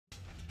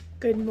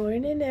Good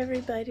morning,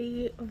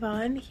 everybody.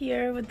 Vaughn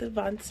here with the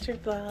Vonster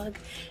vlog,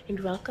 and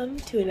welcome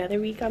to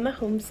another week on the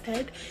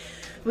homestead.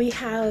 We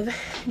have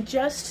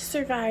just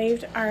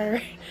survived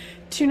our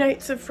 2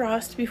 nights of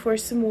frost before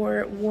some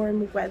more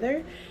warm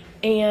weather,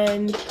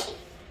 and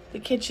the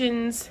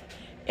kitchen's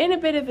in a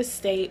bit of a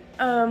state.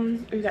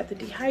 We've got the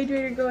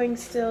dehydrator going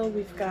still,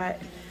 we've got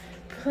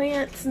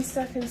plants and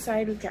stuff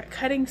inside, we've got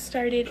cutting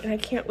started, and I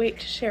can't wait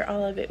to share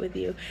all of it with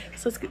you.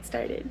 So let's get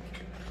started.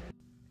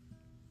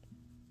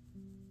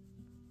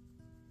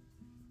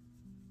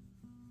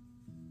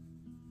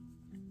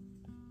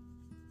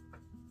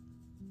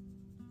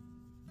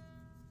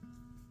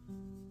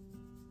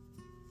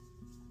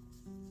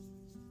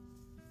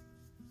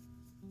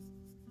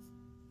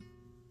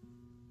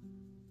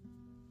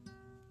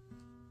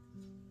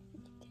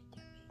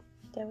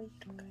 That way you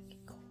don't gotta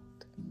get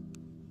cold.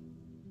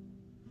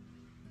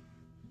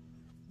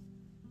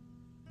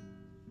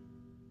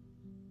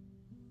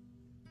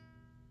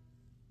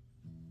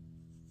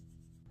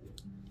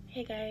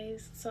 Hey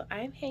guys, so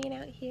I'm hanging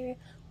out here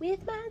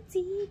with my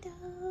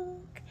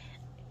Z-Dog,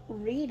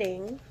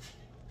 reading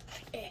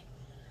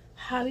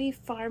Hobby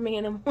Farm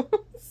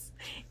Animals,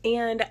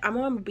 and I'm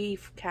on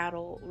beef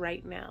cattle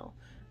right now,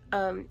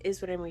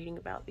 is what I'm reading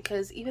about,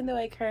 because even though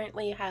I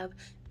currently have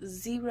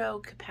zero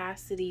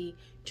capacity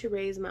to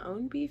raise my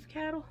own beef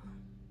cattle,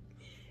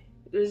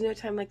 there's no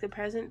time like the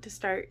present to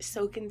start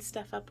soaking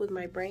stuff up with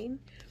my brain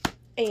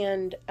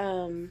and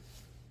to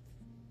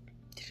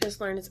just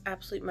learn as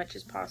absolutely much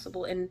as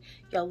possible. And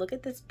y'all, look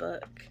at this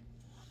book.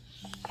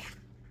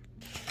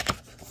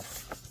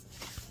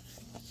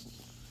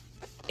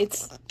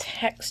 It's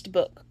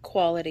textbook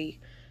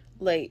quality.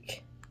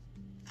 Like,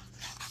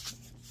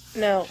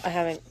 no, I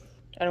haven't.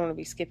 I don't want to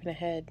be skipping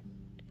ahead.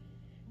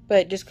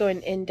 But just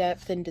going in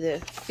depth into the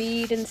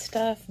feed and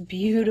stuff.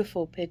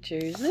 Beautiful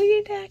pictures. Look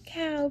at that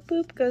cow.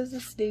 Boop goes the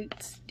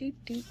snoots. Doot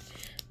doot.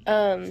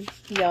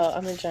 Y'all,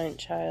 I'm a giant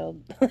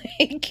child.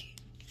 Like,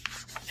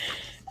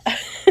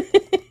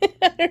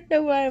 I don't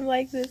know why I'm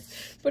like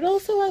this. But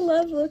also I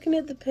love looking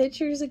at the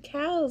pictures of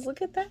cows.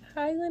 Look at that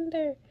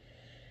Highlander.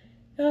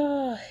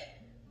 Oh, at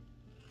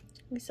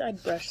least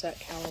I'd brush that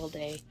cow all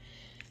day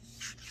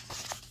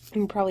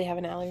and probably have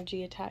an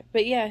allergy attack.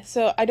 But yeah,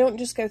 so I don't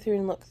just go through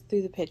and look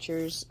through the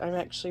pictures. I'm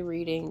actually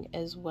reading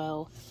as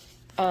well.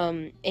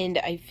 And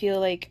I feel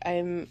like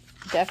I'm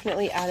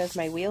definitely out of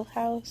my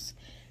wheelhouse,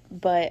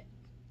 but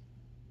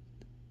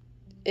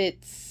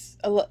it's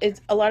a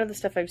lot of the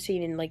stuff I've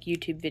seen in like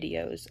YouTube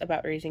videos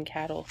about raising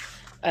cattle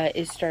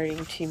is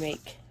starting to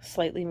make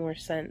slightly more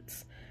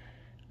sense.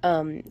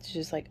 It's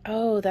just like,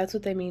 oh, that's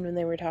what they mean when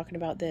they were talking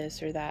about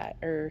this or that,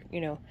 or, you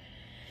know,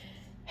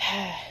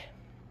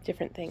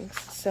 different things.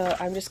 So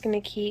I'm just gonna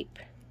keep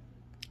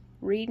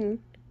reading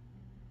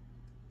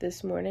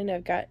this morning.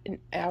 I've got an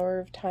hour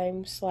of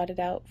time slotted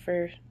out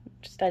for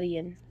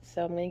studying,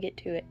 so I'm gonna get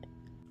to it.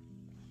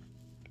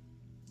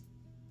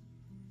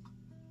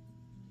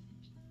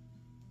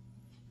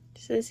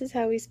 So this is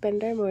how we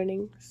spend our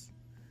mornings.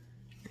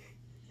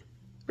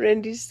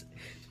 Randy's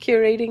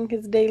curating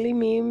his daily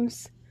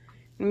memes.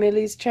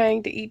 Millie's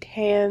trying to eat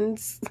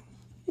hands.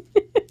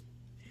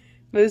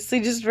 Mostly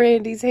just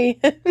Randy's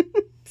hands.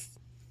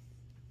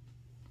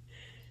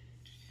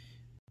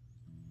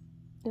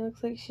 It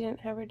looks like she didn't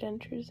have her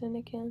dentures in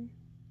again.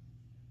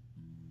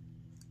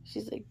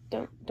 She's like,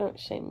 don't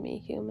shame me,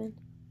 human.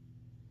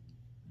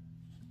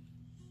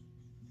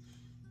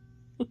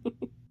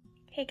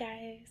 Hey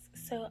guys,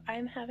 so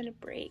I'm having a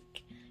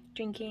break,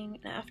 drinking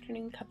an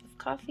afternoon cup of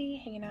coffee,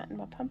 hanging out in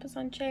my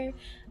Pampasan chair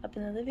up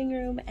in the living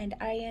room, and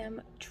I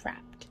am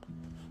trapped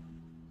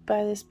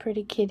by this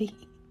pretty kitty.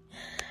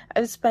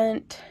 I've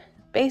spent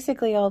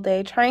basically all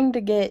day trying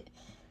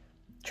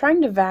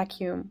to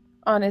vacuum,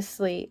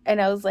 honestly,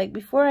 and I was like,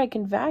 before I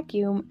can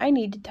vacuum, I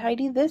need to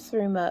tidy this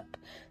room up.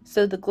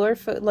 So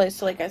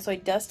I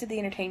dusted the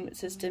entertainment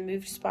system,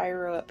 moved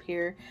Spyro up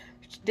here,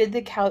 did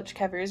the couch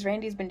covers.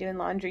 Randy's been doing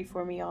laundry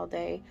for me all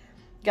day.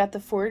 Got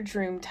the forge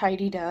room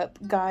tidied up.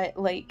 Got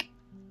like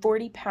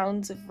 40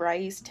 pounds of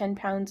rice, 10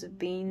 pounds of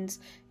beans,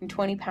 and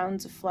 20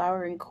 pounds of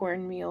flour and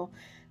cornmeal,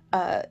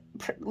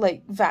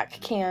 like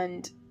vac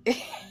canned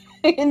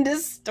into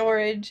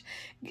storage.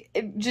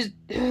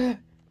 I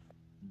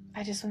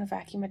just want to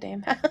vacuum a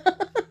damn house.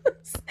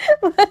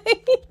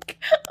 Like,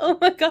 oh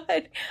my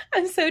god,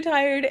 I'm so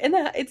tired. And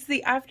it's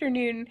the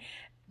afternoon,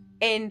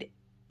 and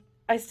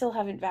I still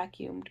haven't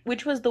vacuumed,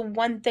 which was the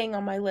one thing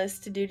on my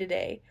list to do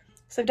today.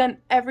 So I've done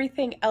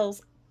everything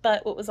else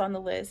but what was on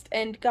the list.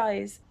 And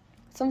guys,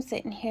 so I'm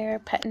sitting here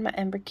petting my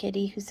Ember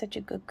kitty, who's such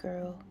a good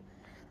girl.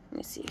 Let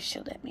me see if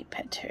she'll let me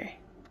pet her.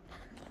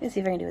 Let me see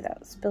if I can do it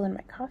without spilling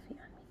my coffee on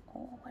me.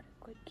 Oh, what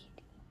a good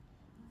kitty.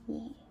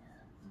 Yeah.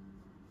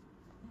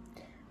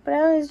 But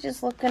I was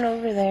just looking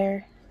over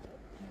there.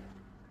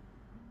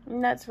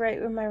 And that's right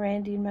where my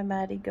Randy and my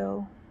Maddie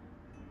go.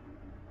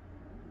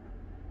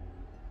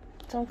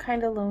 So I'm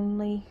kind of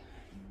lonely.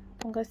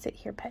 I'm gonna sit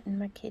here petting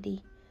my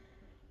kitty.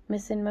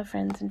 Missing my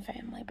friends and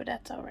family, but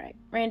that's alright.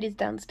 Randy's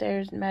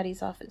downstairs and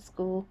Maddie's off at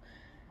school.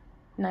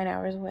 9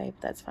 hours away,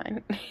 but that's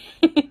fine.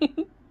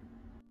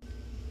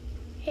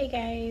 Hey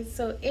guys,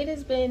 so it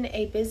has been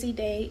a busy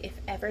day, if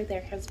ever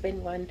there has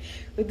been one.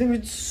 There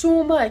was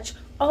so much.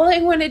 All I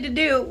wanted to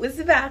do was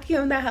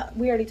vacuum the house.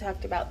 We already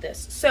talked about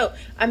this. So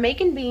I'm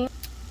making beans,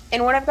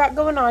 and what I've got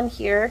going on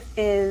here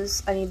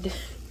is I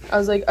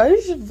was like, I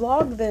should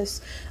vlog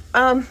this.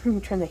 Let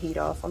me turn the heat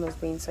off on those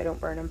beans so I don't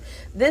burn them.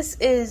 This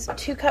is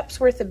 2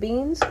 cups worth of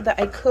beans that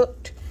I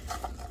cooked.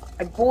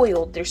 I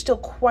boiled. They're still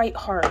quite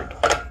hard.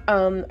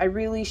 I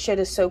really should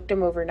have soaked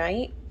them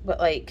overnight, but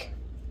like,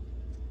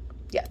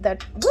 yeah,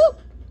 that, whoop!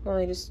 Well,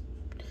 I just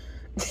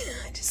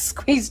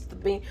squeezed the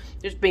bean.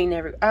 There's bean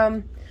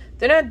everywhere.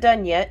 They're not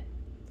done yet,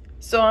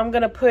 so I'm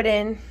gonna put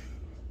in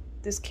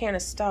this can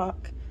of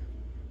stock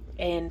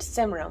and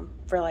simmer them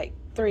for like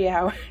 3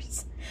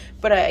 hours.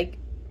 But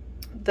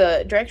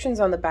the directions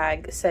on the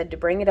bag said to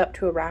bring it up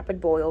to a rapid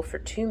boil for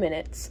 2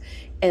 minutes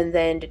and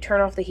then to turn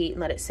off the heat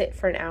and let it sit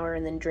for an hour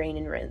and then drain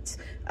and rinse.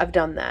 I've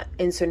done that,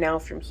 and so now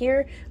from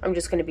here I'm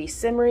just gonna be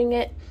simmering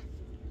it.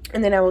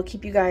 And then I will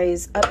keep you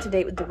guys up to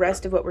date with the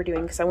rest of what we're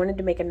doing, because I wanted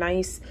to make a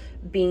nice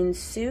bean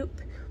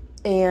soup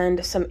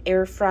and some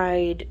air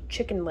fried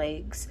chicken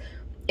legs.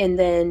 And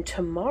then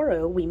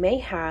tomorrow we may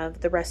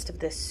have the rest of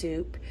this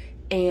soup,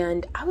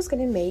 and I was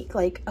gonna make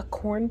like a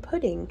corn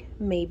pudding,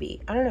 maybe.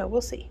 I don't know,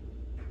 we'll see.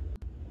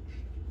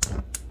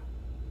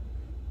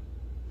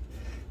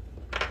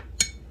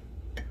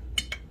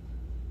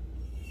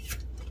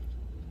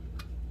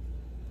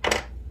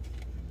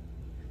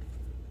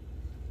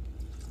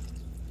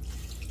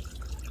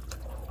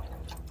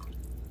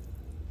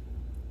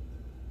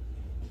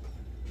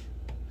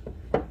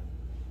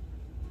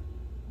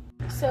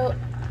 So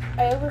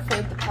I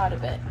overfilled the pot a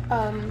bit,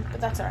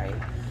 but that's all right.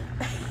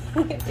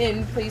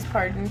 And please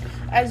pardon,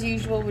 as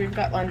usual, we've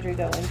got laundry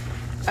going.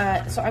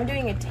 So I'm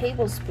doing a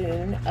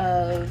tablespoon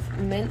of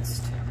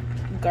minced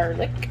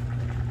garlic,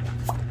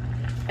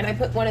 and I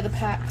put one of the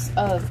packs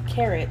of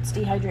carrots,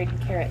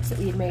 dehydrated carrots that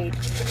we had made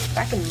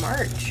back in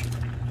March.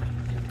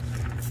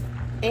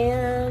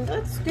 And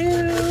let's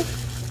do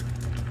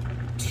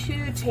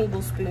 2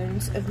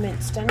 tablespoons of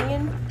minced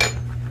onion,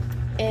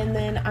 and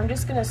then I'm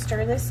just gonna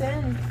stir this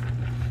in.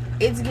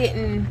 It's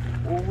getting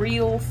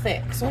real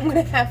thick, so I'm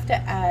gonna have to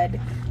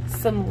add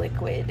some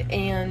liquid,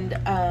 and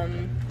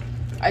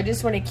I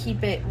just want to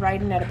keep it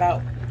riding at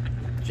about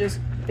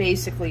just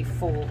basically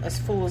full as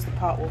the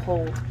pot will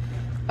hold.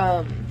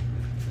 But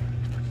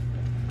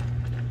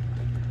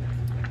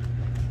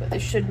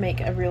this should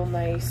make a real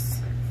nice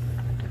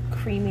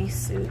creamy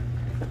soup.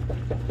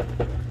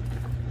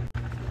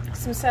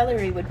 Some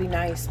celery would be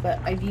nice, but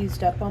I've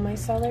used up all my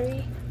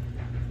celery.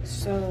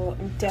 So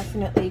I'm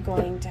definitely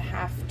going to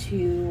have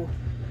to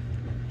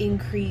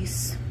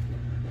increase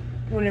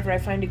whenever I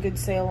find a good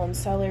sale on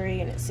celery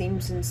and it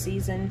seems in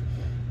season,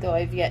 though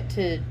I've yet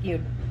to,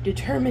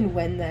 determine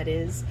when that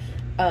is.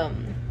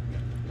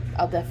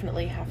 I'll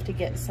definitely have to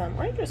get some,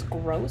 or I just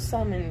grow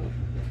some and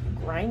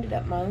grind it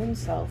up my own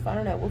self. I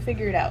don't know, we'll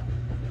figure it out.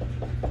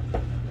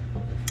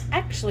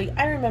 Actually,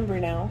 I remember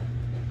now.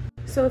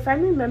 So if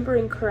I'm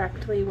remembering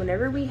correctly,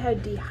 whenever we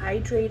had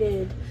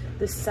dehydrated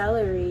the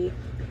celery,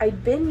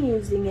 I'd been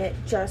using it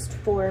just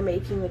for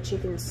making the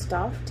chicken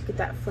stuff to get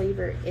that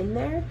flavor in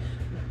there,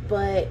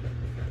 but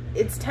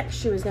its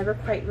texture was never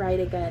quite right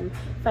again.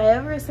 If I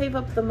ever save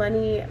up the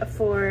money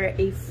for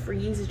a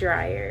freeze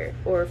dryer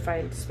or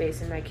find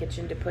space in my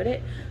kitchen to put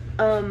it,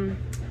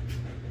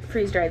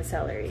 freeze-dried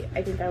celery,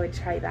 I think I would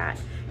try that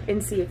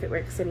and see if it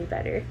works any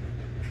better.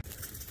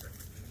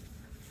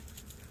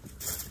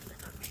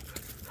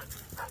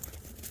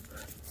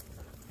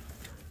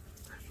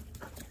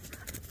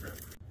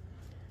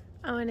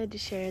 I wanted to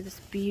share this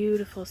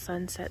beautiful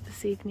sunset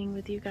this evening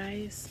with you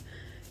guys.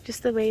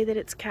 Just the way that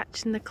it's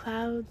catching the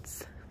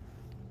clouds.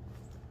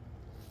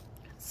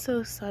 It's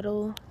so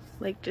subtle,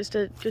 like just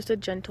a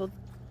gentle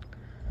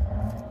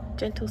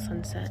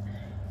sunset.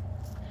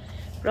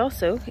 But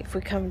also, if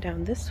we come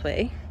down this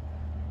way,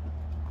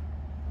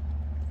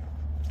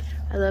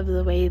 I love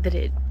the way that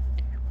it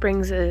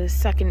brings a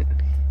second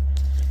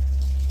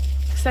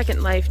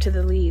life to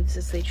the leaves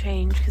as they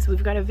change, because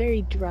we've got a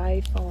very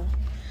dry fall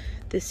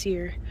this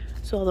year.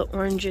 So all the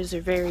oranges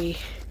are very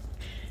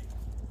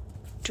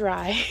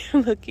dry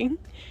looking.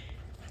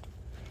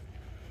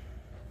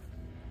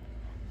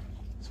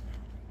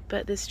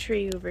 But this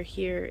tree over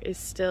here is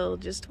still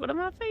just one of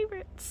my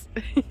favorites.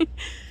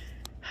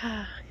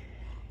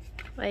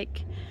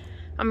 Like,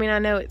 I mean, I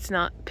know it's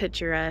not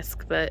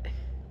picturesque, but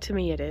to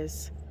me it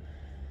is.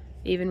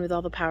 Even with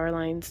all the power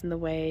lines in the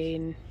way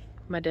and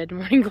my dead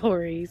morning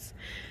glories.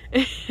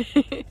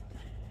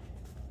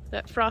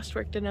 That frost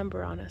worked a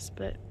number on us,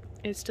 but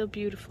it's still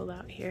beautiful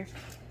out here.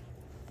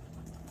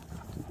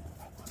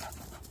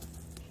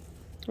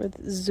 With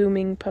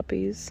zooming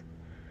puppies.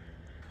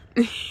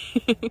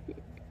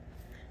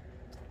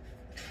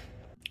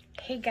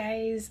 Hey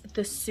guys,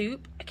 the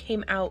soup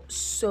came out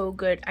so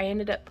good. I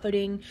ended up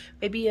putting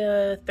maybe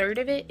a third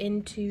of it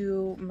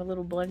into my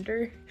little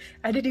blender.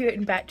 I had to do it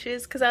in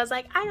batches because I was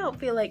like, I don't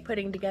feel like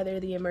putting together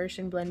the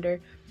immersion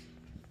blender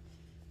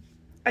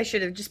I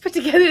should have just put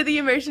together the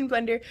immersion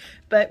blender,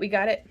 but we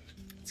got it.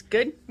 It's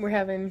good. We're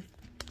having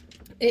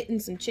it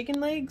and some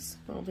chicken legs.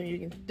 Well,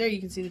 there you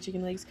can see the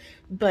chicken legs.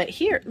 But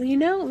here, you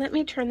know, let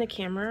me turn the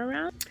camera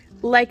around.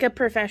 Like a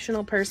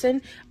professional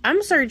person,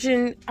 I'm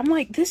searching. I'm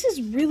like, this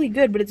is really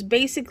good, but it's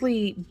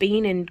basically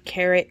bean and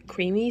carrot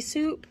creamy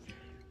soup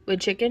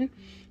with chicken.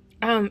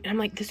 I'm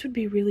like, this would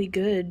be really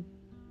good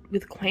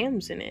with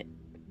clams in it,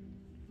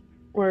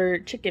 or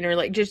chicken, or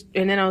like just.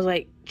 And then I was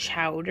like,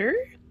 chowder.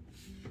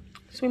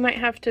 So we might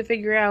have to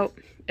figure out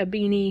a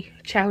beanie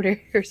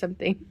chowder or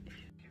something.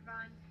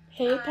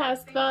 Hey,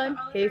 past Vaughn.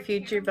 Hey,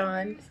 future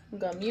Vaughn. I'm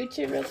gonna mute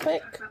you real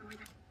quick.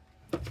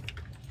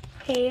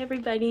 Hey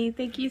everybody,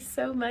 thank you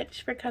so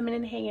much for coming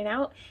and hanging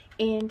out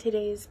in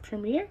today's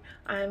premiere.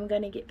 I'm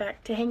gonna get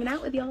back to hanging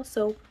out with y'all,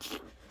 so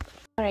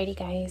alrighty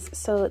guys,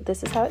 so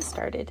this is how it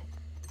started.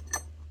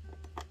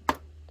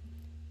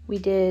 We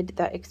did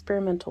that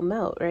experimental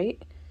melt,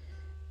 right?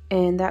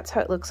 And that's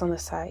how it looks on the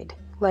side.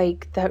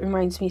 Like, that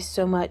reminds me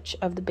so much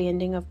of the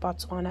banding of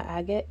Botswana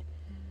agate.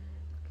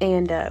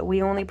 And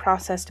we only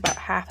processed about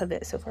half of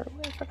it so far. Oh,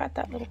 I forgot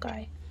that little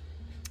guy.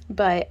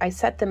 But I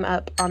set them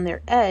up on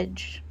their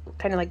edge,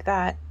 kind of like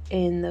that,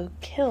 in the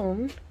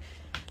kiln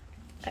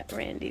at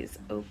Randy's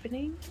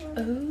opening.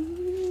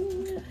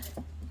 Oh.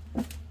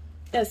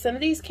 Yeah, some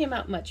of these came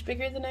out much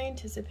bigger than I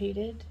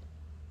anticipated.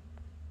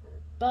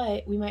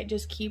 But we might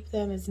just keep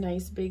them as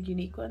nice, big,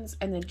 unique ones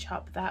and then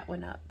chop that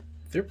one up.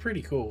 They're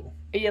pretty cool.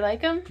 You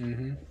like them?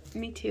 Mm-hmm.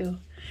 Me too.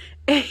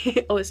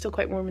 Oh, it's still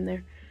quite warm in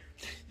there.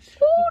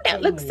 Ooh,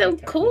 that looks so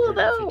like cool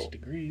though.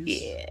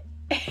 Degrees. Yeah.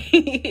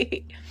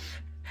 Hey,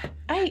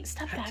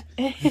 stop that.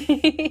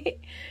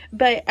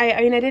 But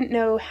I mean, I didn't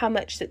know how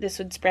much that this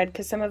would spread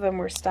because some of them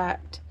were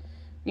stacked,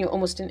 you know,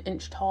 almost an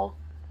inch tall.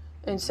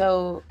 And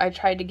so I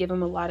tried to give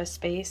them a lot of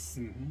space.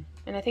 Mm-hmm.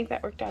 And I think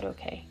that worked out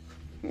okay.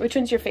 Which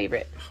one's your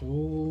favorite?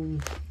 Oh,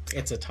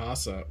 it's a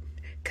toss-up.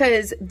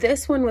 Because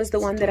this one was the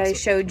one that I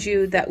showed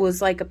you that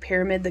was like a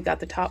pyramid that got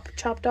the top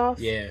chopped off.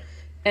 Yeah.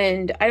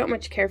 And I don't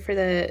much care for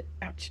the,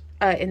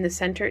 in the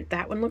center.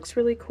 That one looks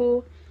really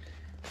cool.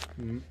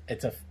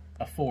 It's a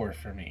 4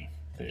 for me.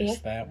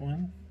 There's that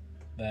one,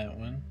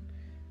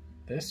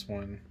 this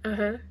one,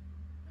 and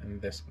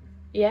this one.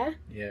 Yeah?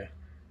 Yeah.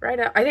 Right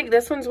on. I think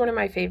this one's one of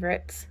my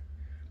favorites.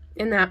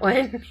 In that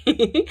one.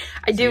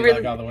 I do you really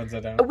like all the ones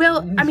that don't?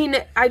 Well, I mean,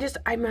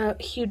 I'm a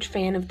huge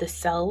fan of the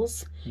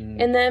cells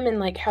in them, and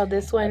like how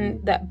this one,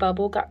 that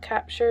bubble got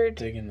captured.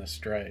 Digging the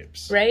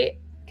stripes. Right?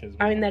 Because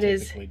I mean, that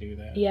is, do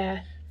that.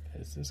 yeah.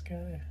 Is this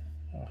guy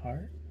a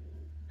heart?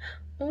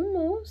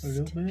 Almost. A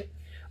little bit?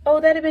 Oh,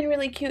 that'd have been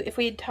really cute if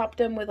we had topped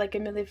them with like a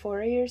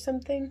millefleur or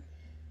something.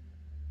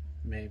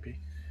 Maybe.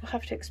 We'll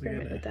have to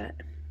experiment with that.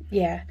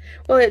 Yeah.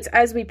 Well, it's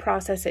as we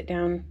process it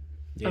down,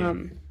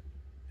 the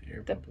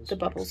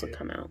bubbles will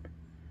come out.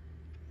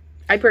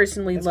 I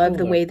personally love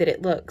the way that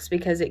it looks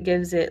because it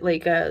gives it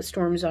like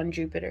storms on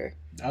Jupiter.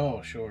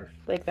 Oh, sure.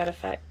 Like that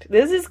effect.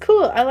 This is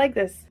cool. I like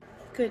this.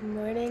 Good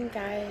morning,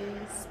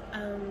 guys.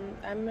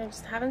 I'm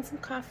just having some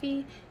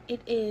coffee.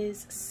 It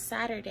is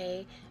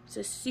Saturday. It's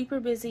a super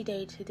busy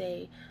day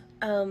today.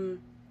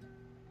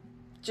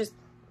 Just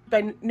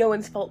by no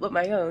one's fault but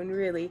my own,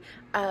 really.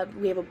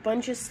 We have a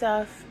bunch of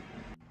stuff.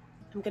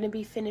 I'm gonna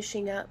be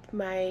finishing up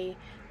my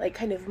like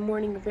kind of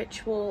morning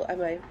ritual.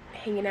 I'm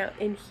hanging out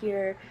in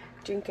here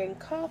drinking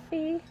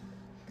coffee,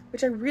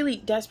 which I really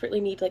desperately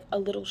need like a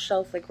little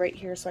shelf like right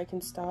here so I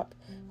can stop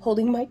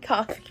holding my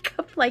coffee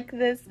cup like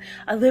this.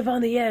 I live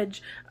on the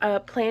edge.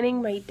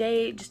 Planning my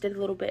day, just did a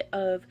little bit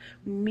of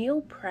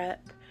meal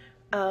prep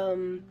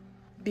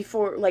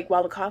before, like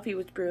while the coffee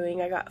was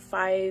brewing. I got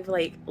 5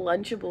 like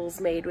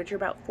lunchables made, which are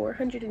about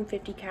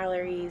 450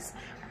 calories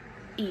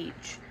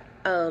each.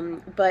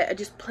 But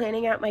just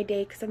planning out my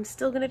day because I'm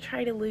still going to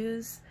try to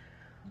lose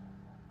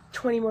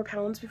 20 more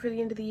pounds before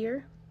the end of the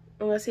year.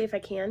 I'm going to see if I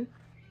can.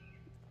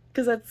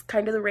 Because that's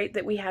kind of the rate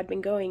that we had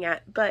been going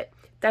at. But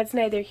that's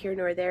neither here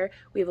nor there.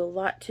 We have a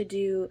lot to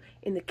do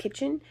in the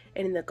kitchen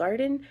and in the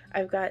garden.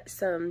 I've got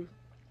some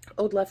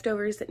old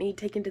leftovers that need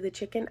taken to the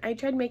chicken. I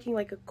tried making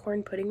like a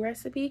corn pudding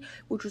recipe,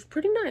 which was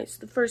pretty nice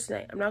the first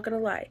night. I'm not going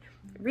to lie.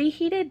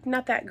 Reheated,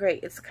 not that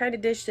great. It's the kind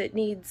of dish that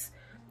needs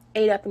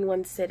 8 up in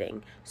one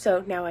sitting.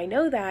 So now I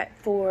know that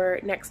for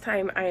next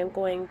time I am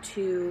going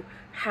to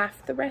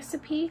half the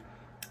recipe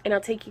and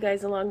I'll take you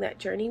guys along that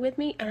journey with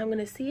me, and I'm going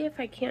to see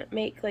if I can't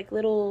make like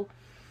little,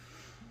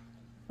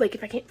 like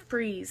if I can't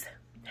freeze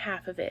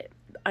half of it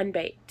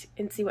unbaked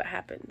and see what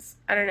happens.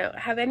 I don't know.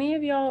 Have any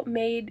of y'all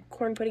made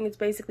corn pudding? It's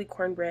basically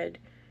cornbread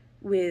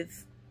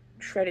with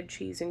shredded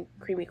cheese and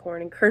creamy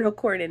corn and kernel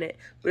corn in it,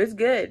 but it's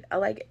good. I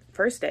like it.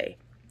 First day,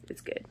 it's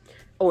good.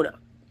 Oh no.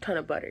 Ton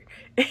of butter.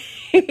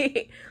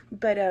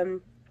 But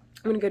I'm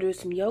gonna go do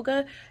some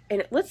yoga,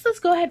 and let's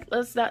go ahead,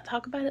 let's not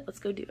talk about it, let's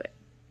go do it.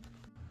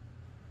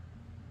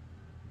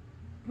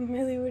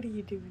 Millie, what are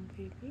you doing,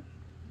 baby?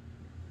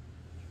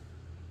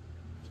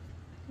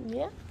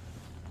 Yeah.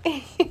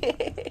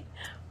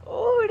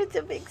 Oh, that's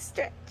a big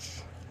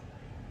stretch.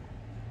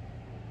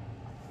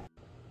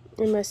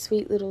 And my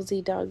sweet little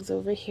Z dog's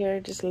over here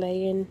just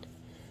laying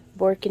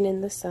working in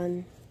the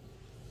sun.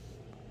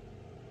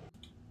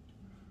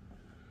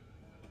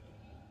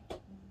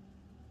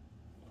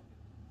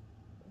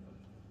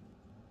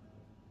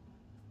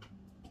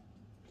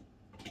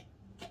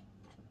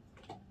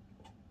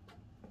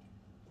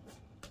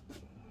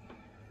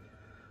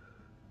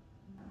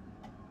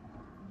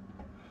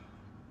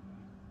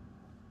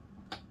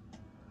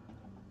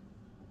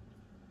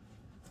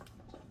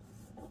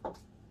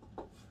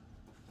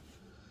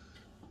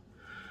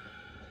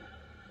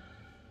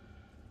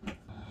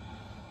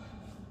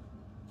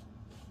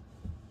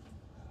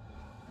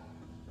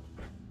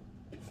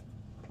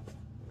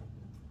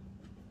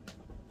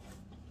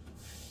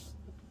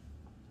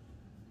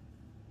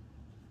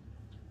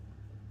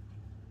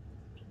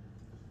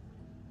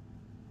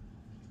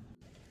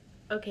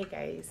 Okay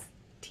guys,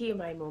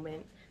 TMI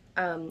moment.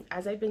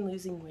 As I've been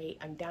losing weight,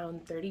 I'm down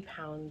 30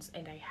 pounds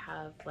and I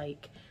have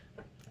like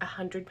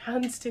 100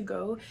 pounds to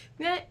go.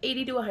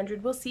 80 to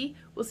 100, we'll see.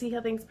 We'll see how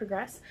things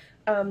progress.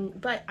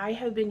 But I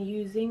have been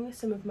using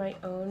some of my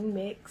own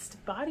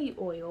mixed body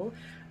oil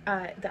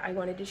that I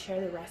wanted to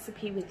share the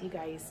recipe with you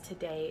guys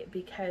today,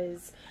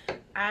 because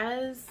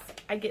as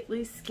I get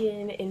loose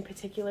skin in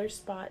particular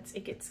spots,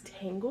 it gets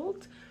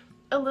tangled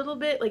a little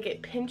bit, like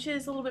it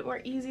pinches a little bit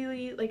more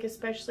easily, like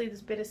especially this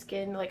bit of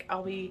skin, like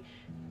I'll be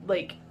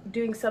like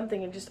doing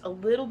something and just a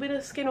little bit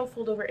of skin will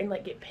fold over and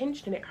like get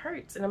pinched and it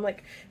hurts, and I'm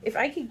like, if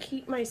I could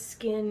keep my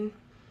skin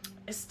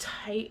as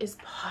tight as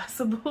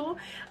possible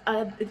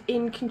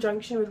in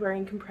conjunction with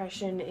wearing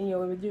compression, and you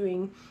know,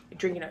 we're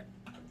drinking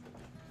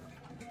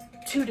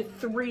 2 to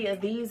 3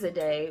 of these a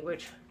day,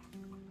 which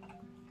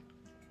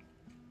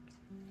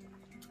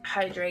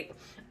hydrate,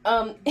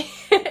 and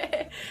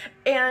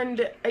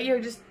you know,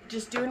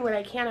 just doing what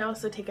I can. I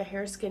also take a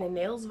hair, skin, and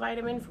nails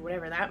vitamin for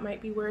whatever that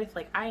might be worth.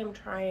 Like, I am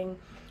trying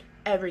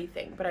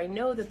everything, but I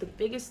know that the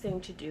biggest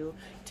thing to do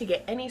to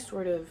get any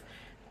sort of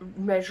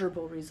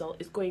measurable result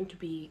is going to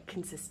be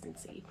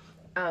consistency.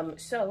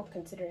 So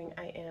considering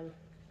I am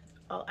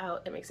all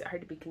out, it makes it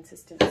hard to be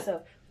consistent.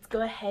 So let's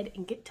go ahead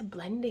and get to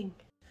blending.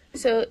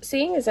 So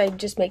seeing as I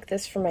just make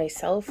this for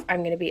myself,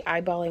 I'm going to be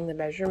eyeballing the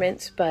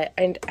measurements,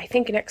 and I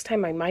think next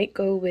time I might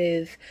go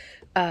with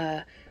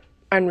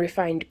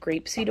unrefined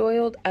grapeseed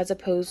oil as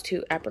opposed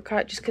to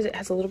apricot, just because it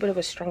has a little bit of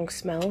a strong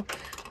smell.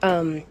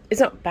 It's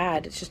not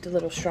bad, it's just a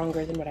little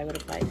stronger than what I would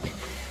have liked.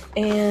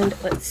 And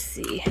let's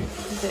see,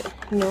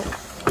 no,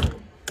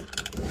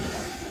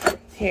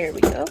 here we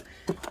go.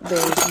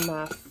 There's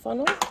my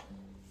funnel.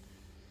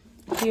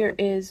 Here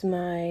is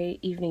my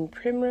evening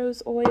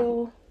primrose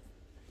oil.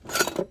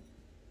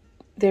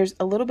 There's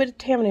a little bit of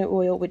tamarind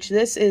oil, which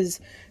this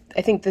is,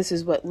 I think this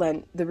is what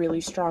lent the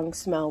really strong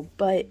smell,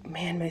 but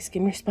man, my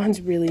skin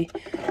responds really,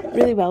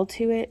 really well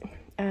to it.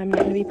 I'm not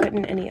going to be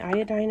putting any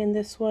iodine in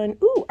this one.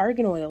 Ooh,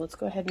 argan oil. Let's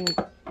go ahead and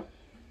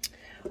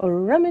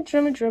rummage.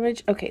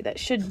 Okay, that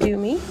should do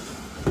me.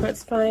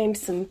 Let's find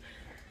some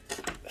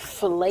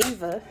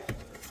flavor.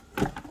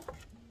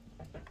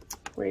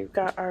 We've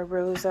got our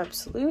Rose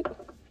Absolute,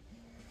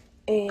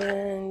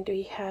 and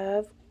we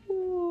have,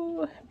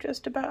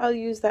 just about, I'll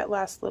use that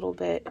last little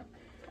bit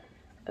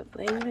of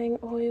Lang Lang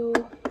oil,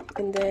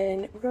 and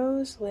then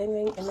rose, Lang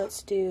Lang, and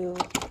let's do,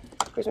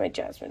 where's my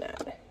jasmine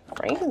at?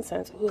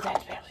 Frankincense. Ooh,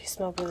 that actually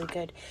smells really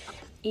good.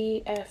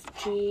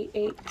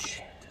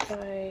 EFGHIJ,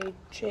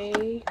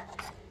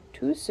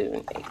 too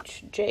soon,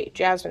 HJ,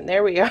 jasmine,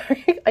 there we are.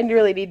 I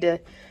really need to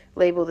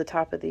label the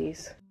top of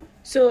these.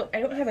 So I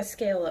don't have a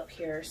scale up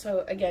here,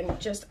 so again,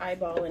 just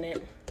eyeballing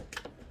it.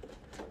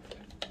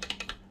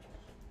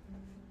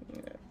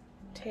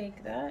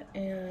 Take that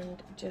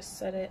and just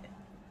set it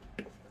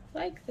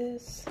like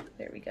this.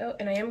 There we go.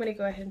 And I am going to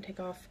go ahead and take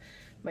off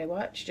my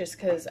watch, just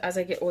because as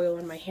I get oil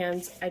on my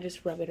hands, I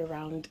just rub it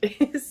around.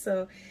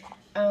 So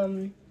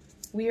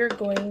we are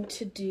going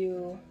to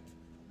do,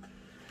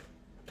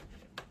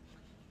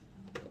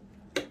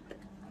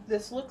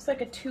 this looks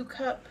like a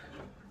 2-cup,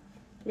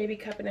 maybe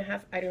 1.5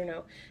 cups, I don't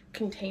know,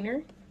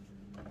 container.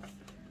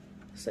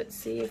 So let's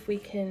see if we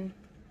can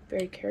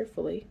very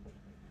carefully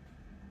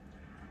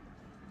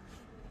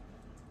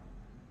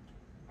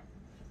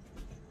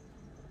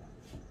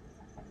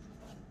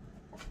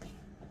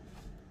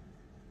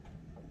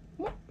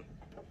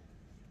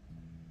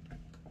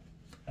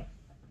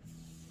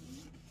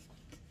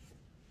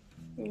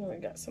Oh, I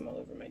got some all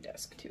over my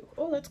desk too.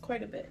 Oh, that's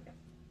quite a bit.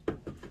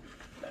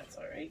 That's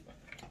all right.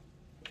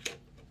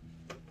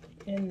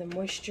 And the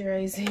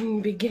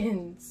moisturizing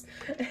begins.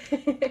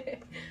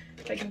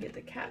 If I can get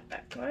the cap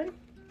back on.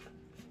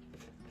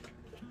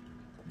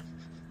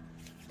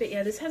 But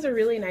yeah, this has a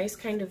really nice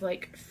kind of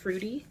like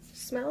fruity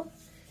smell,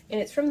 and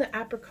it's from the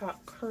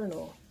apricot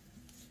kernel.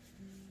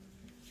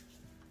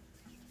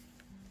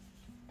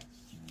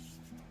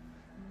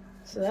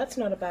 So that's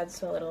not a bad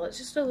smell at all. It's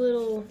just a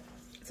little,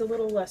 it's a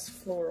little less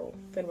floral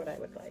than what I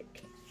would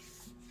like.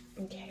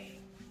 Okay.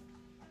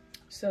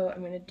 So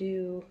I'm gonna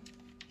do,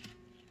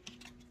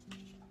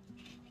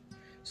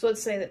 so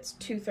let's say that's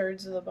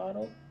 2/3 of the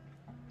bottle.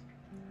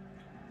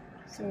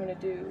 So I'm gonna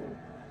do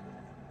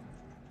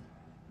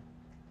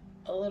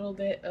a little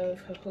bit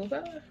of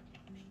jojoba.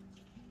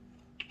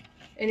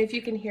 And if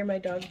you can hear my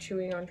dog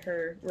chewing on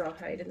her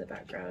rawhide in the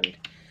background,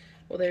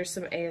 well, there's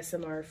some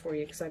ASMR for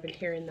you, because I've been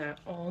hearing that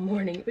all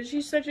morning. But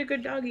she's such a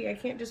good doggy. I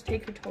can't just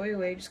take her toy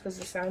away just because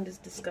the sound is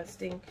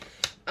disgusting.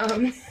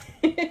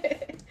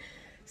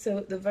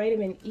 So the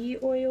vitamin E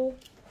oil.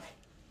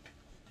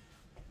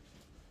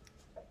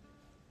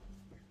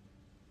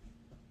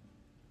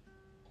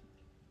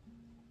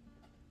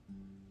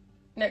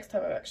 Next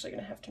time I'm actually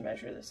going to have to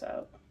measure this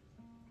out.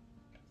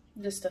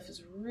 This stuff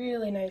is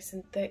really nice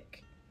and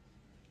thick.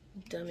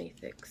 Dummy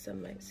thick,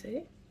 some might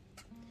say.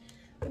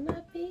 There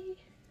might be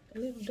a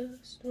little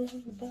dust on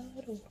the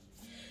bottle.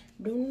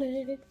 Don't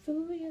let it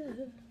fool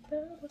you.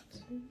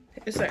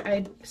 Sorry,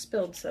 I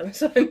spilled some,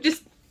 so I'm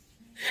just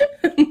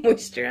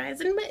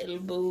moisturizing my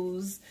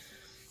elbows.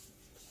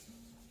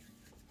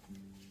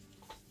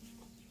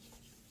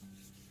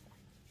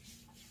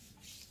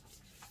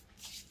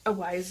 A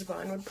wise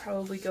one would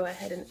probably go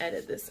ahead and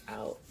edit this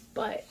out,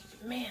 but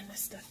man, this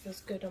stuff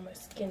feels good on my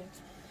skin.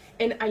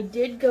 And I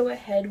did go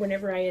ahead,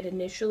 whenever I had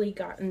initially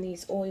gotten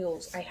these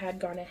oils, I had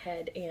gone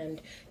ahead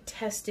and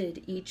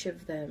tested each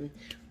of them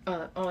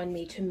on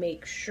me to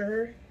make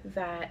sure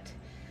that,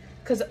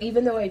 because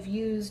even though I've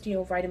used, you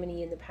know, vitamin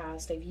E in the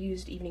past, I've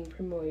used evening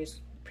primrose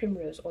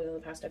oil in the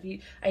past,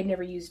 I'd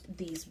never used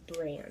these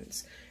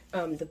brands.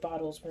 The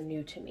bottles were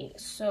new to me,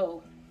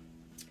 so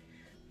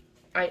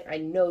I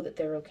know that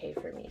they're okay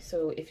for me.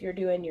 So if you're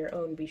doing your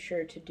own, be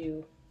sure to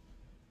do,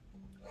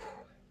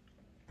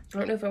 I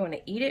don't know if I want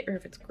to eat it or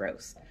if it's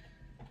gross.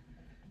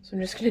 So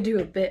I'm just going to do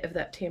a bit of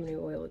that tammany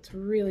oil. It's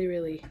really,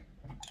 really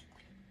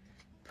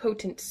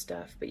potent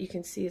stuff, but you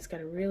can see it's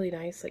got a really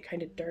nice, like,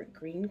 kind of dark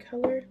green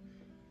color.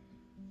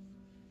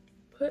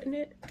 Putting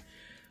it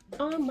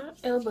on my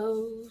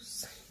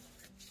elbows,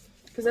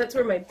 because that's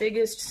where my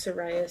biggest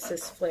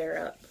psoriasis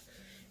flare up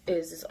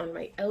is on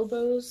my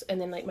elbows, and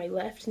then like my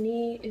left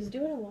knee is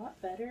doing a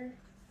lot better.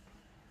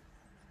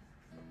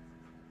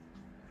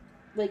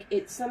 Like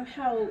it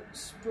somehow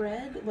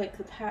spread, like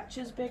the patch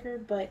is bigger,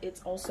 but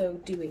it's also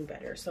doing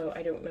better, so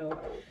I don't know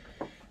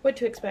what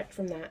to expect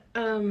from that.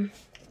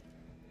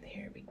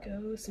 There we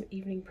go, some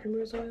evening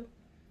primrose oil.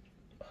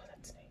 Oh,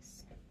 that's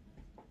nice.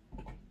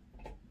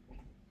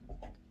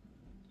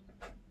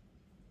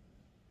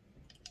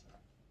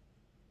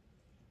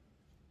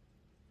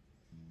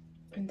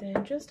 And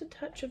then just a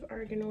touch of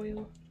argan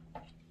oil.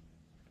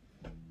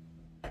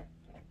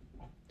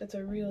 That's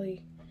a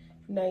really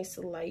nice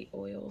light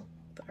oil,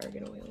 the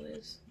argan oil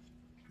is.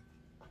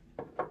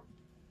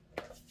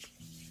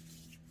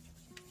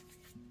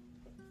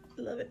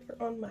 Love it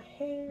for on my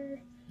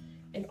hair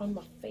and on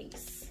my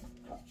face.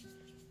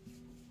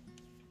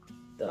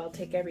 Though I'll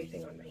take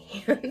everything on my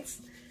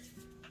hands.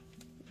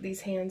 These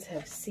hands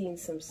have seen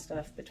some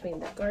stuff between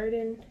the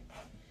garden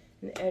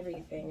and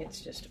everything.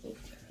 It's just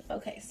oof.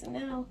 Okay, so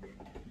now,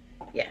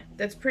 yeah,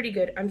 that's pretty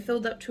good. I'm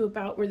filled up to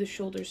about where the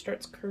shoulder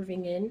starts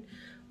curving in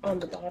on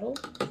the bottle.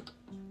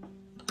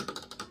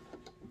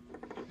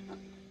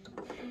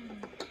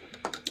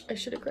 I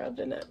should have grabbed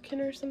a napkin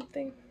or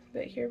something,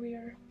 but here we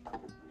are.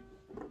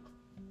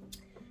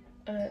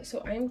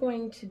 So I'm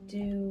going to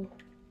do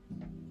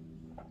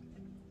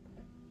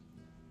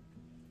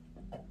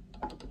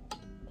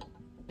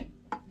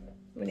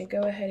I'm going to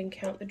go ahead and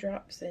count the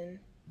drops in.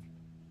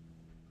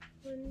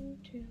 1,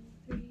 2,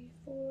 3,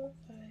 4,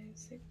 5,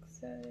 6,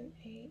 7,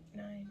 8,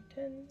 9,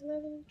 10,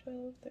 11,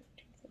 12, 13,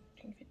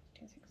 14,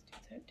 15, 16,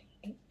 17,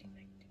 18,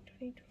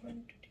 19,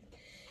 20, 21,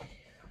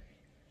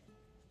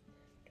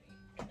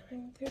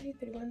 22, 30,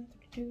 31,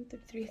 32,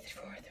 33,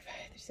 34, 35,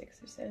 36,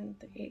 37,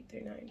 38,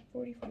 39,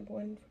 40,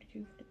 41,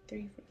 42,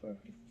 43, 44,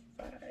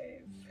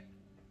 45.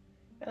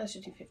 Let's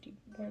just do 50.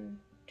 1,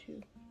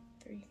 2,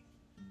 3,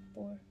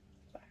 4,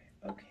 5.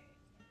 Okay.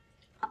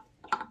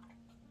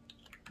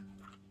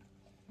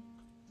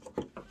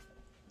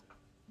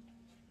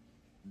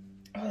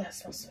 Oh, that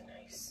smells so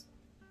nice.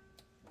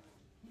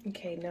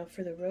 Okay, now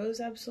for the Rose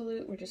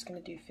Absolute, we're just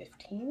going to do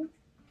 15.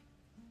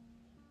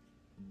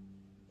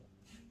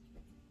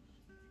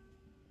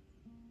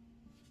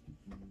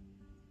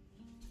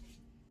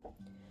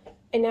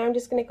 And now I'm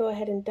just going to go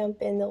ahead and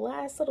dump in the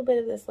last little bit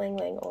of this Lang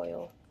Lang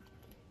oil,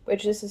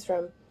 which this is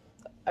from,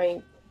 I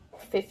mean,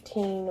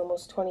 15,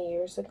 almost 20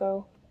 years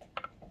ago.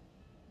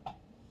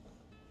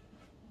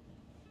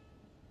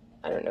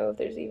 I don't know if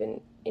there's even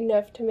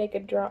enough to make a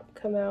drop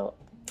come out.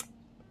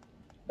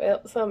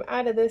 Well, so I'm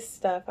out of this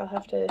stuff. I'll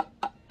have to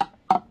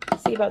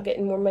see about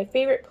getting more. My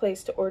favorite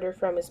place to order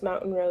from is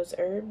Mountain Rose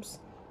Herbs,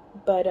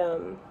 but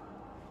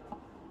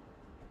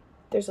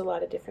there's a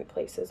lot of different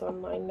places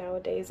online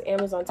nowadays.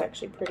 Amazon's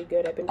actually pretty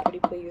good. I've been pretty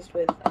pleased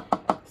with,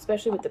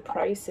 especially with the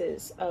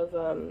prices of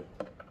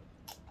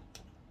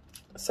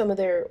some of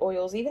their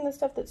oils. Even the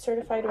stuff that's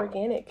certified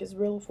organic is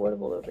real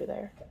affordable over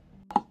there.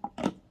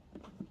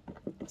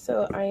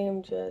 So I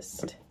am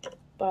just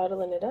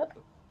bottling it up,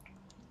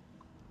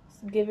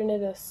 just giving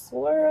it a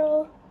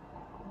swirl.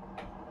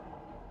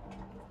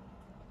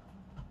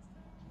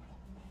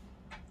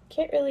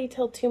 Can't really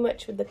tell too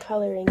much with the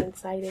coloring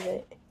inside of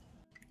it,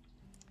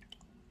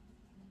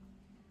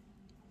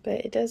 but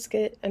it does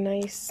get a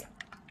nice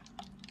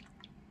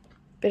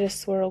Bit of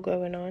swirl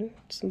going on,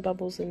 some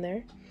bubbles in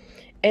there.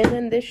 And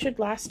then this should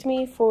last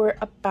me for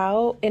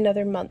about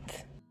another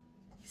month.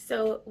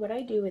 So what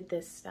I do with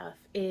this stuff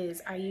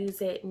is I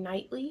use it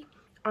nightly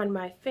on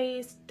my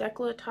face,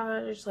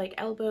 décolletage, like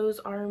elbows,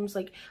 arms,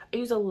 like I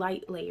use a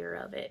light layer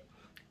of it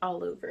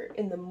all over.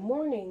 In the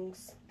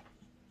mornings,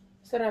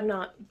 so that I'm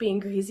not being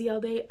greasy all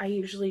day, I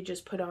usually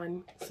just put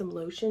on some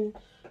lotion.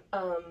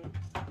 I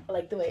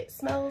like the way it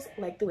smells,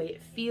 I like the way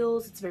it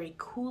feels. It's very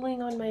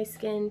cooling on my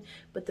skin.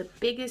 But the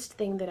biggest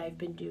thing that I've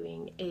been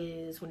doing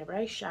is whenever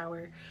I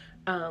shower,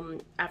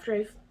 after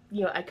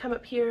I come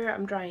up here,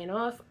 I'm drying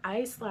off,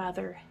 I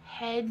slather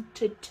head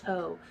to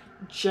toe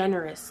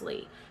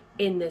generously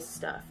in this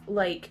stuff,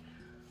 like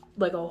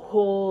a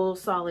whole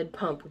solid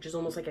pump, which is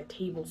almost like a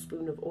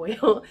tablespoon of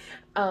oil.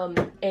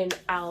 And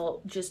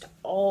I'll just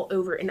all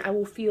over, and I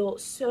will feel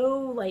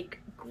so like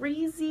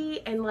greasy,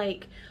 and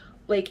like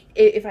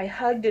if I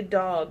hugged a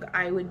dog,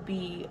 I would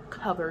be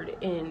covered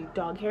in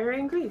dog hair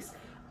and grease.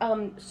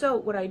 So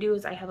what I do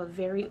is I have a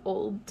very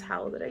old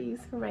towel that I use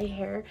for my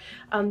hair,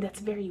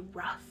 that's very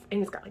rough,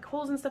 and it's got like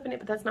holes and stuff in it,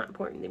 but that's not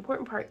important. The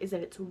important part is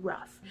that it's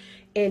rough,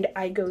 and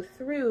I go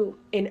through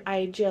and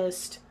I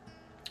just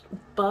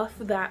buff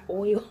that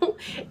oil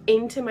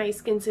into my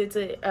skin. So it's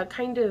a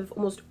kind of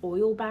almost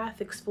oil bath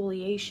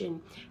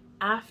exfoliation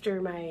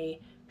after my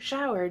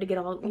shower to get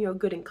all, you know,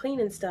 good and clean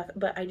and stuff.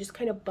 But I just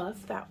kind of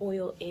buff that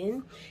oil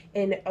in,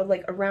 and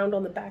like around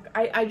on the back.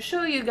 I'd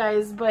show you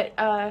guys, but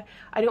I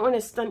don't want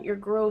to stunt your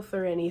growth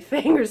or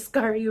anything or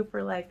scar you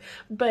for life.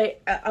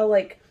 But I'll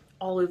like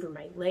all over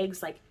my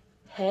legs, like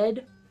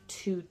head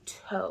to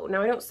toe.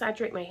 Now I don't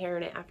saturate my hair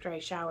in it after I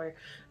shower,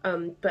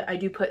 but I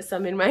do put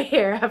some in my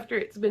hair after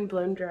it's been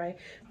blown dry.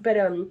 But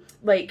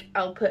like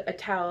I'll put a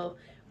towel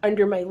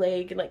under my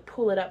leg and like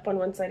pull it up on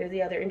one side or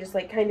the other, and just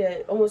like kind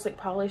of almost like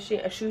polishing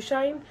a shoe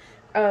shine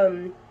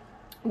down,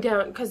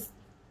 because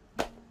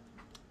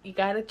you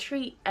gotta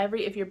treat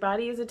if your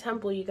body is a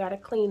temple, you gotta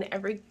clean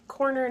every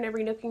corner and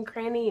every nook and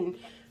cranny, and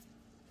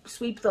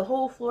sweep the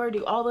whole floor,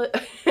 do all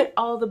the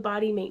all the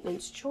body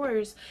maintenance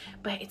chores.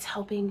 But it's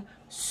helping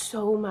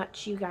so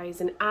much, you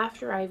guys. And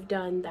after I've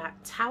done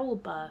that towel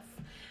buff,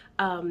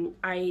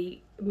 my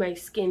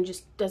skin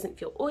just doesn't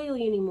feel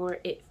oily anymore.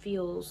 It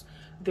feels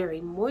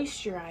very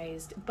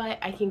moisturized, but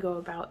I can go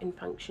about and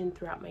function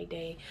throughout my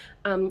day.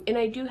 And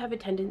I do have a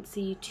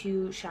tendency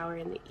to shower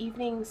in the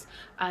evenings,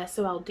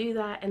 so I'll do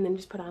that and then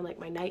just put on like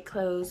my night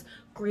clothes,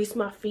 grease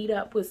my feet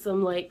up with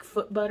some like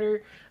foot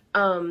butter,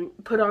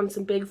 put on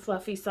some big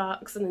fluffy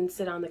socks, and then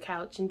sit on the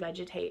couch and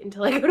vegetate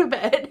until I go to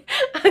bed.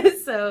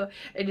 So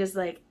I just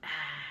like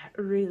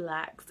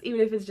relax,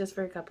 even if it's just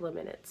for a couple of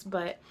minutes.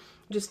 But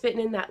just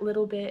fitting in that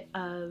little bit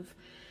of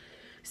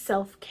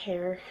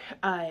self-care,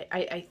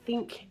 I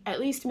think at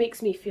least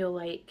makes me feel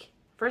like,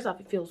 first off,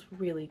 it feels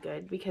really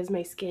good because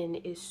my skin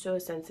is so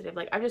sensitive.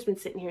 Like I've just been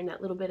sitting here in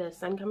that little bit of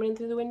sun coming in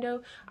through the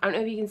window. I don't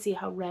know if you can see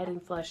how red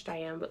and flushed I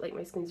am, but like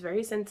my skin's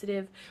very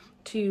sensitive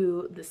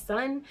to the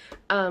sun.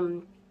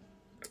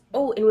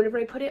 Oh, and whenever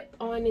I put it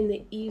on in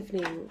the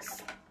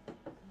evenings,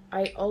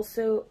 I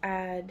also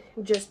add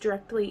just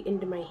directly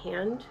into my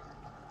hand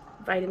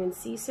vitamin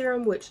C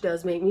serum, which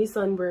does make me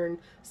sunburn,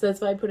 so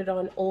that's why I put it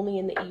on only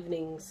in the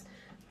evenings.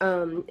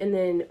 And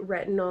then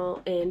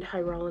retinol and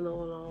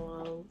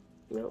hyaluronol.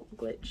 Nope,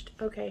 glitched.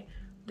 Okay,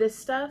 this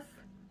stuff,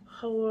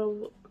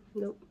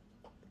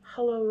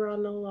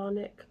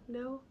 hyaluronolic.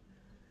 No,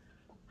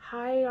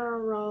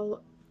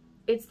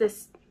 it's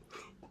this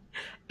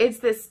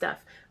stuff.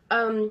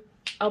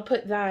 I'll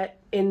put that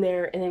in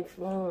there and then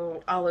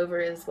all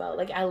over as well.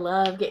 Like I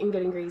love getting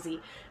good and greasy.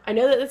 I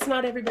know that that's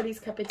not everybody's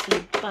cup of tea,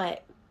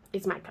 but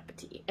it's my cup of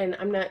tea, and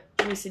I'm not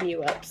greasing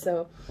you up.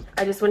 So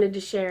I just wanted to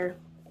share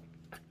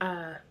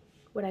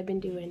what I've been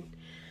doing,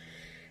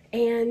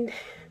 and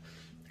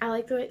I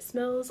like the way it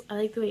smells, I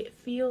like the way it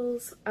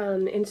feels,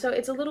 and so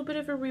it's a little bit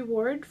of a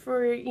reward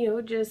for, you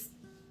know, just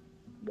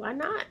why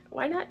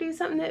not do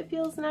something that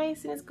feels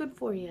nice and is good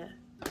for you.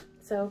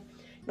 So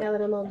now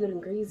that I'm all good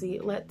and greasy,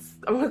 I'm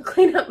gonna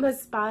clean up my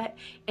spot,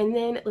 and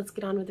then let's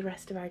get on with the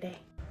rest of our day.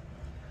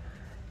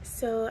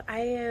 So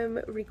I am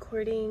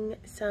recording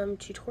some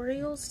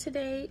tutorials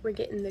today. We're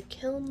getting the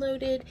kiln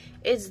loaded.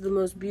 It's the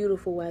most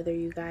beautiful weather,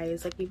 you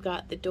guys. Like, we've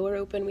got the door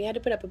open. We had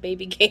to put up a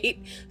baby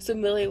gate so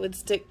Millie would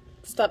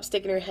stop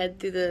sticking her head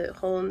through the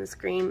hole in the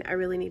screen. I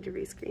really need to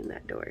rescreen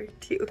that door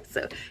too.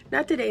 So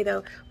not today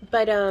though,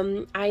 but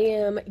I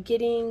am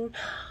getting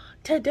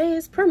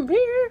today's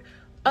premiere.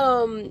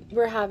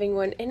 We're having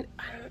one, and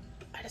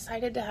I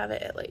decided to have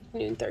it at like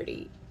noon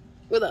 30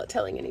 without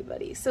telling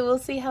anybody. So we'll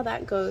see how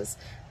that goes.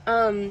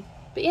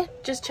 But yeah,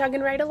 just chugging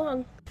right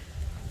along.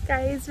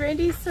 Guys,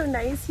 Randy's so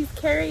nice. He's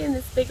carrying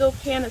this big old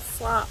pan of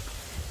slop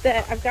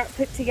that I've got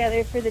put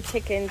together for the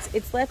chickens.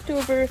 It's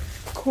leftover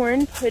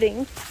corn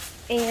pudding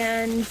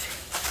and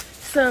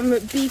some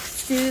beef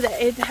stew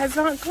that it has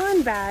not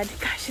gone bad.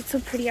 Gosh, it's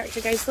so pretty out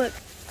here, guys. Look.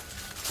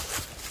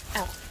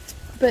 Ow.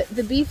 But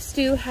the beef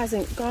stew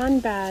hasn't gone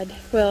bad.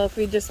 Well, if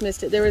we just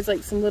missed it, there was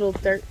like some little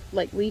dirt,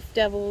 like leaf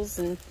devils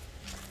and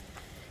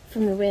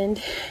from the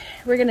wind.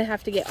 We're gonna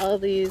have to get all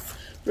these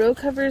row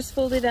covers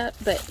folded up,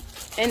 but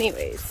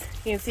anyways,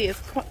 you can see it's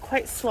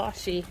quite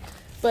sloshy,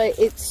 but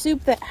it's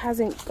soup that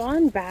hasn't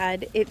gone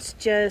bad. It's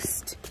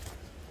just,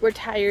 we're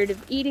tired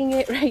of eating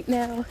it right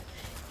now,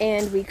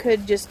 and we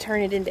could just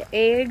turn it into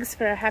eggs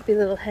for our happy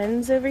little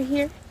hens over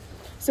here.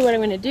 So what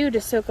I'm going to do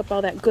to soak up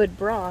all that good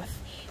broth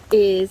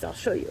is, I'll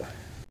show you.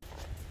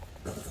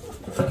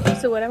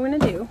 So what I'm going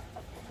to do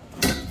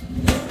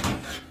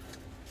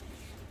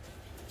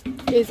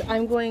is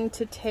I'm going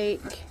to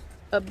take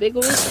a big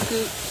old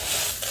scoop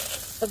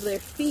of their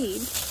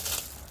feed,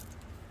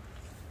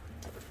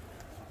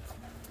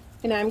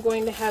 and I'm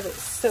going to have it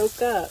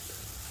soak up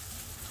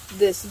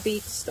this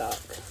beef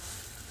stock.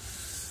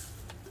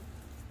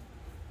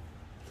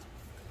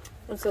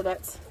 And so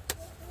that's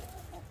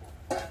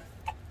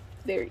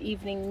their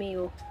evening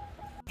meal.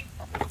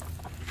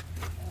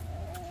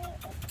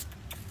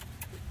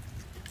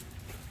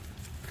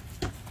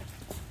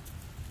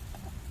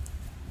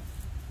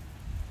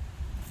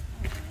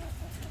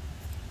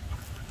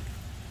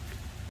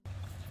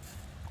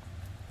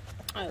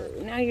 Oh,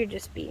 now you're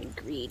just being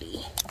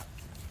greedy.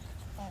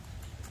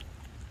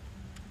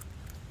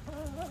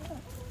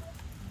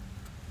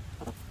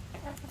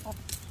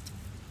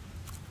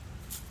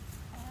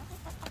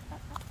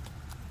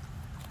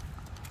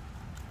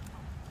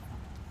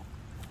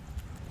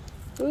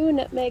 Ooh,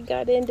 Nutmeg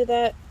got into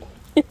that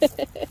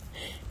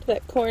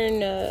that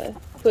corn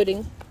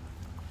pudding.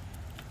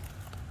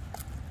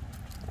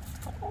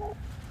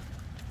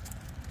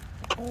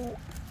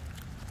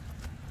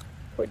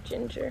 Poor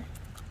Ginger.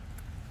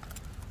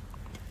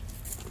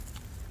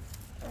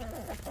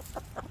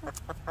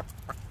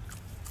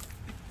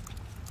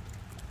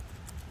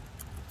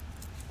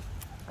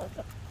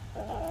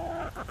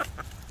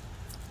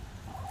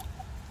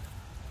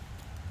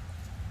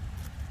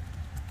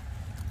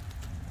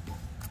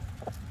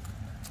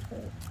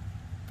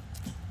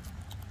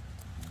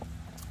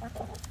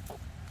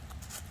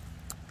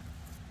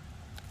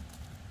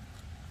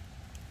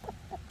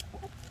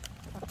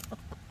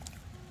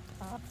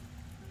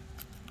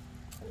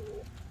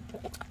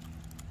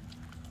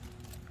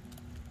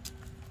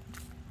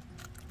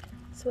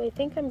 So I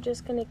think I'm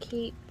just gonna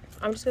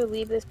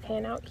leave this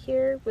pan out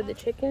here with the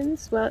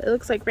chickens. Well, it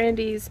looks like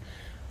Randy's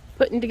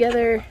putting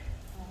together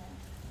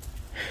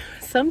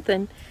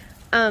something.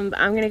 I'm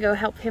gonna go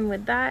help him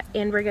with that,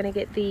 and we're gonna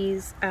get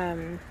these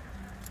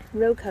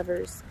row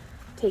covers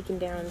taken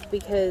down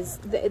because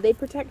they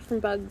protect from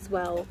bugs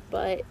well,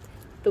 but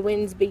the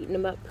wind's beating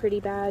them up pretty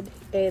bad,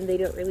 and they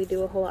don't really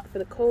do a whole lot for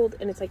the cold,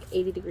 and it's like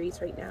 80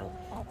 degrees right now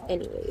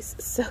anyways,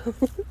 so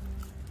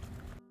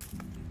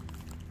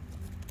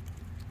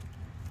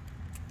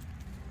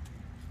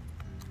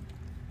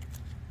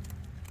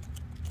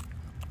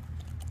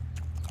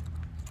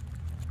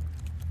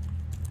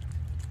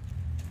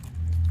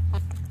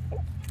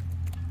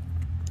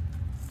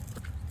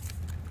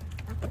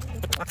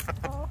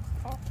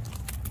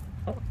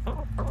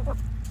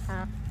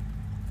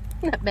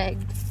Nutmeg.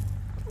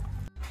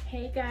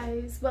 Hey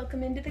guys,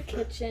 welcome into the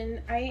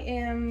kitchen. I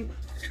am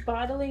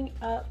bottling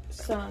up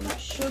some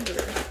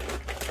sugar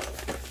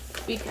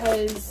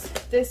because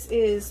this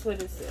is,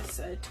 what is this,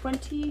 a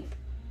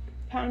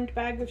 20-pound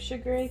bag of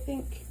sugar, I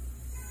think,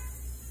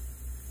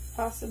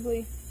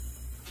 possibly.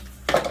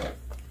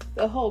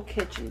 The whole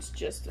kitchen's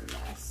just a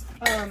mess.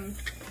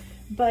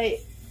 But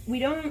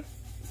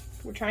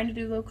we're trying to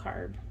do low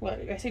carb. Well,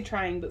 I say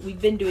trying, but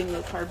we've been doing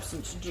low carb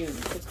since June.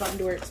 It's gotten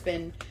to where it's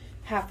been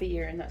half a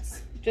year, and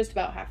that's just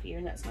about half a year,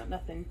 and that's not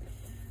nothing.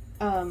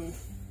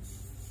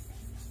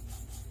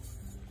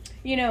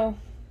 You know,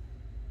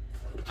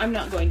 I'm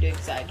not going to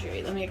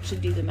exaggerate. Let me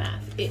actually do the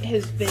math. It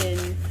has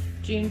been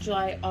June,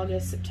 July,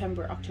 August,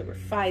 September, October,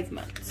 5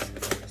 months.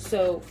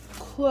 So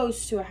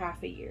close to a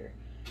half a year.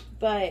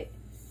 But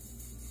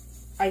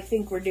I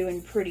think we're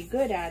doing pretty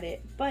good at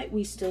it, but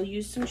we still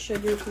use some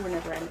sugar for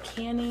whenever I'm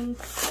canning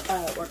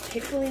or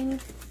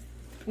pickling.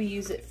 We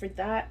use it for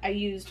that. I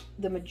used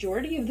the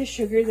majority of the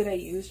sugar that I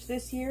used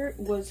this year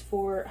was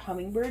for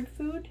hummingbird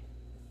food.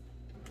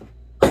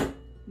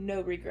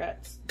 No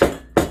regrets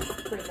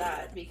for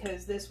that,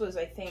 because this was,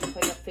 I think,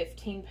 like a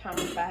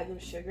 15-pound bag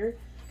of sugar.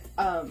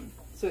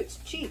 So it's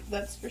cheap,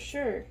 that's for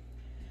sure.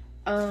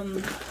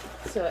 And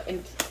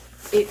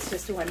it's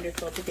just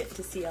wonderful to get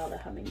to see all the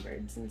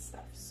hummingbirds and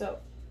stuff. So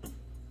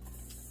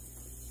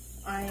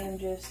I am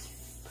just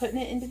putting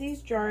it into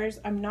these jars.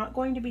 I'm not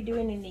going to be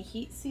doing any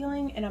heat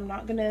sealing, and I'm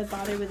not going to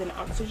bother with an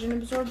oxygen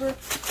absorber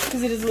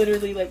because it is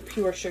literally like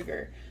pure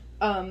sugar.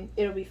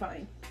 It'll be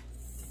fine.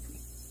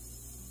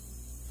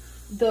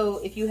 Though,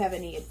 if you have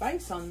any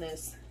advice on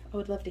this, I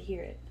would love to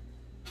hear it.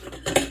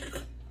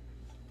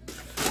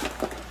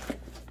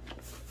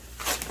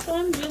 So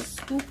I'm just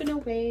scooping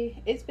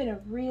away. It's been a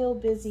real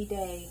busy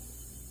day,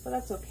 but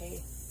that's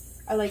okay.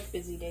 I like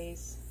busy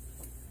days.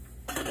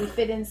 We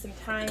fit in some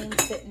time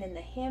sitting in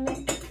the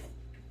hammock.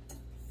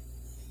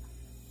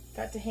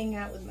 Got to hang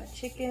out with my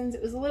chickens.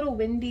 It was a little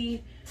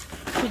windy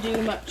to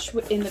do much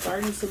in the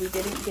garden, so we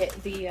didn't get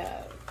the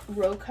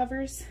row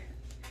covers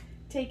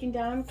taken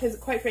down because,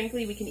 quite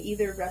frankly, we can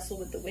either wrestle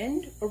with the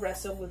wind or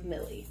wrestle with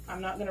Millie.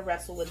 I'm not going to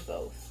wrestle with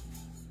both.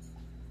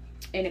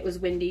 And it was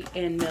windy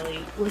and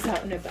Millie was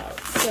out and about.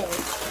 So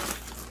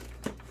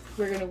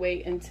we're going to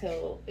wait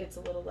until it's a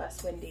little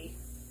less windy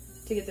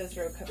to get those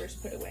row covers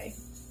put away.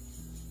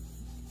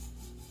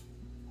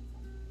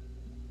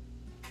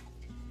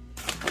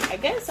 I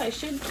guess I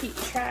should keep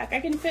track. I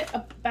can fit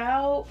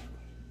about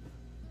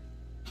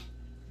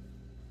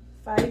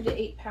 5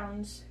 to 8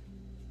 pounds.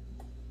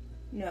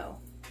 No.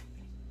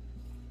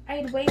 I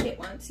had weighed it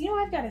once. You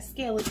know, I've got a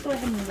scale. Let's go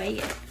ahead and weigh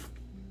it.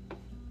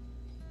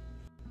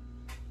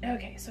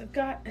 Okay, so I've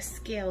got a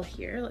scale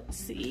here. Let's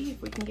see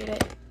if we can get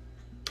it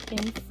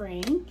in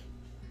frame.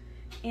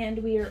 And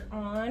we are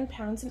on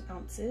pounds and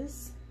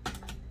ounces.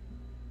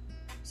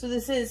 So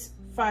this is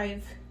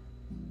 5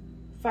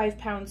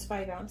 pounds,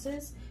 5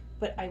 ounces.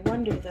 But I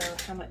wonder, though,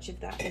 how much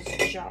of that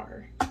is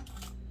jar.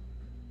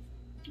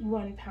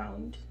 1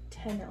 pound,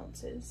 10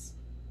 ounces.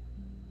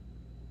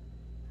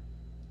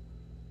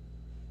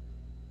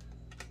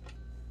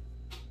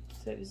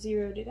 So I've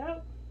zeroed it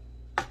out.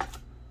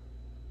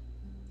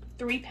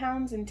 3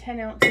 pounds and 10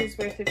 ounces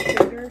worth of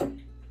sugar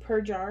per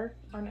jar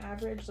on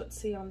average.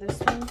 Let's see on this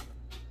one.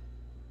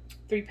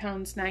 3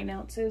 pounds, 9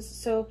 ounces.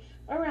 So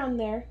around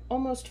there,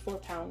 almost 4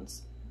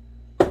 pounds.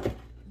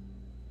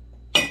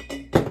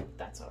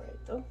 That's all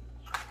right, though.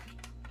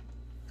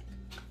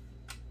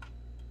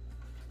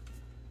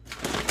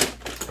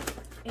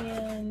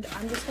 And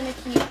I'm just gonna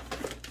keep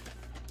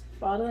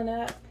bottling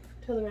up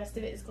till the rest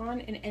of it is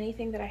gone, and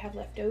anything that I have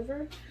left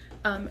over,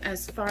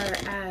 as far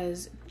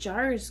as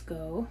jars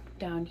go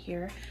down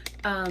here,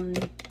 I'm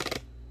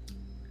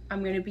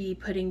gonna be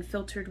putting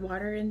filtered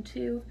water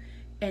into,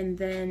 and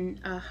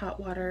then hot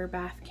water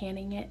bath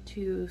canning it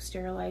to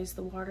sterilize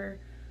the water.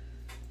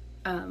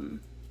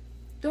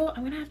 Though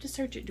I'm gonna have to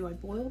search it. Do I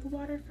boil the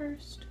water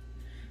first?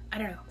 I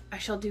don't know. I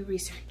shall do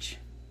research.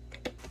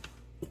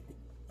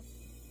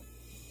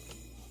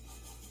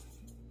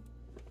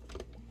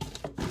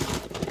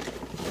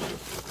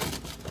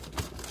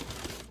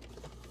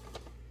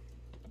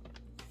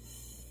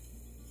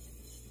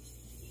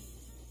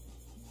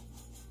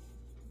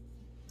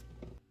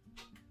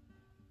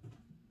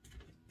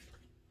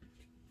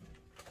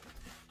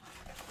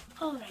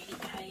 Alrighty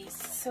guys,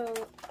 so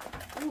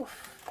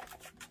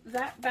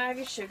that bag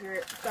of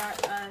sugar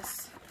got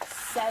us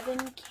 7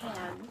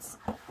 cans,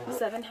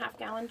 7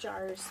 half-gallon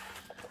jars,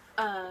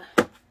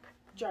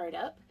 jarred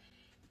up,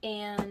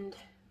 and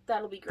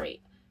that'll be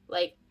great.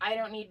 Like, I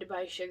don't need to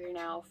buy sugar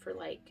now for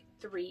like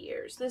 3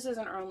 years. This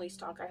isn't our only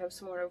stock. I have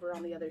some more over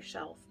on the other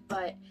shelf,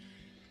 but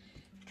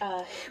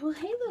well,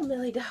 hey little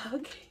Millie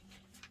dog.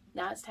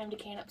 Now it's time to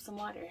can up some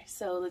water.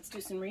 So let's do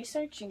some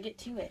research and get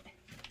to it.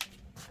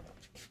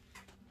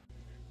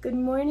 Good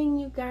morning,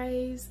 you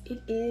guys.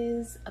 It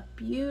is a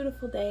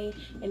beautiful day,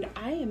 and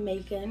I am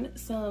making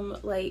some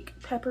like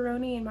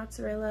pepperoni and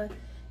mozzarella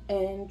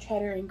and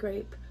cheddar and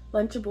grape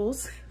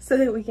lunchables so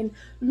that we can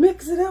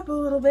mix it up a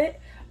little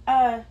bit.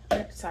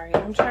 Sorry,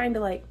 I'm trying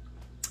to like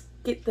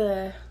get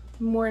the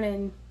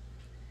morning.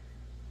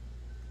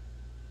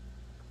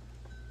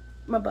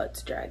 My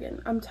butt's dragging.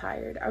 I'm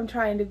tired. I'm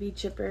trying to be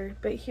chipper,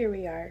 but here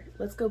we are.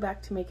 Let's go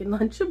back to making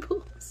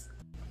lunchables.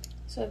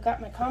 So I've got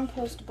my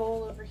compost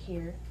bowl over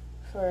here.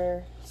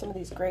 For some of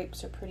these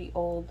grapes are pretty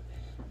old.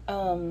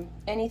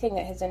 Anything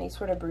that has any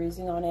sort of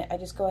bruising on it, I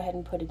just go ahead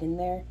and put it in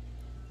there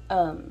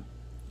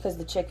because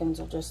the chickens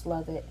will just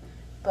love it.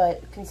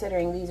 But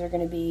considering these are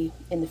going to be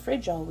in the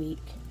fridge all week,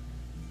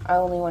 I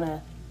only want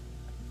to,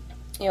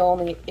 you know,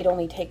 it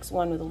only takes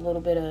one with a little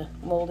bit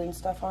of mold and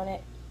stuff on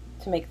it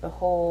to make the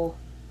whole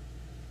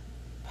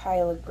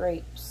pile of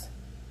grapes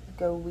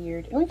go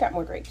weird. And we've got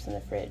more grapes in the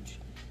fridge,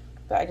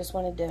 but I just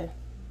wanted to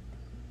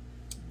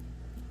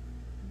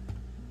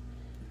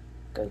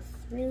go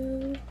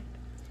through,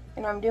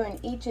 and I'm doing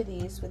each of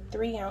these with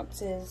 3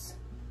 ounces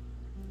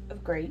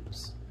of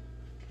grapes,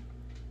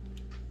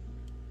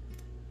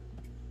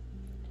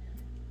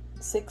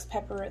 6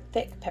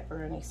 thick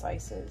pepperoni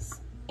slices,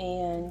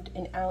 and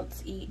 1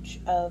 ounce each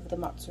of the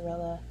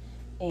mozzarella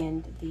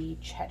and the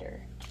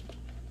cheddar.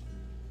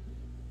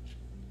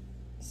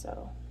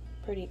 So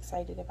pretty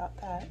excited about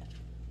that.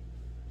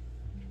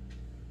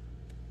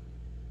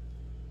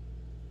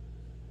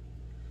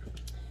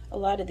 A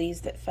lot of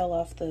these that fell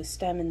off the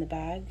stem in the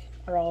bag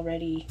are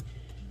already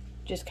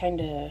just kind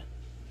of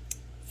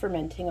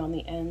fermenting on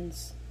the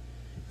ends.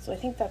 So I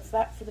think that's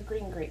that for the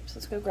green grapes.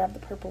 Let's go grab the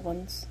purple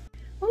ones.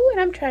 Oh,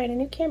 and I'm trying a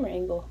new camera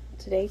angle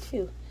today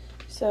too.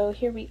 So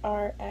here we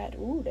are at,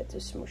 ooh, that's a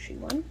smushy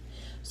one.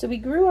 So we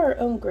grew our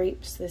own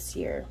grapes this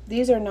year.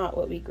 These are not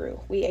what we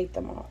grew. We ate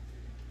them all.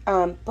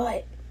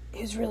 But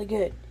it was really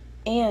good.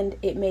 And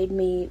it made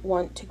me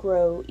want to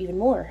grow even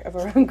more of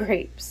our own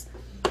grapes.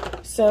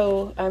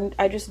 So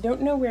I just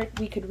don't know where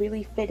we could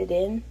really fit it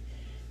in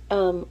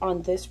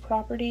on this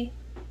property,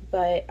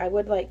 but I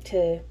would like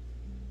to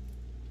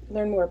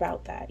learn more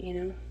about that, you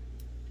know.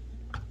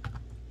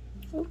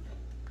 Oop,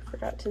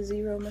 forgot to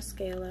zero my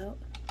scale out.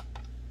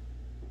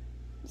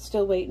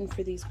 Still waiting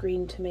for these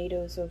green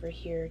tomatoes over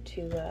here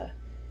to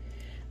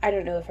I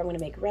don't know if I'm going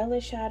to make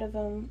relish out of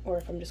them or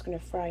if I'm just going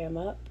to fry them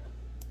up.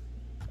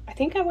 I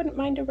think I wouldn't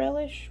mind a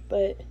relish,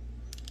 but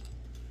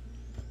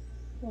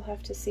we'll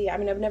have to see. I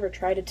mean, I've never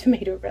tried a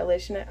tomato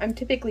relish, and I'm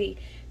typically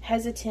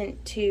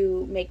hesitant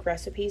to make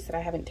recipes that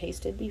I haven't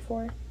tasted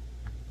before.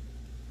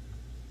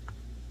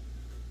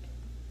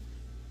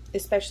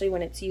 Especially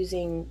when it's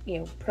using, you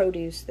know,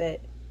 produce that,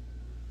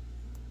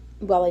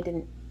 while I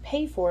didn't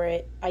pay for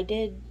it, I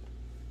did,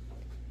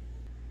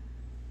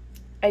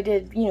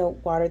 you know,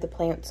 water the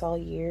plants all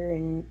year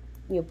and,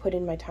 you know, put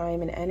in my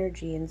time and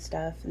energy and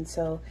stuff. And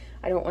so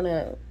I don't want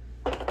to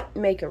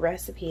make a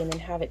recipe and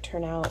then have it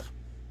turn out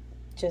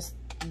just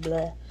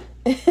bleh.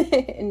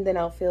 And then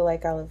I'll feel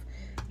like I'll have,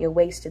 you know,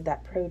 wasted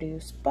that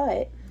produce.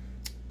 But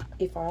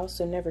if I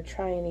also never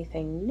try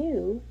anything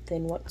new,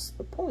 then what's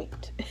the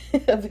point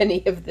of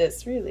any of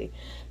this, really?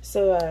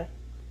 So,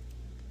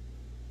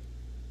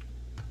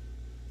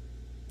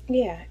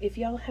 yeah, if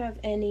y'all have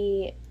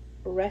any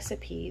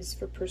recipes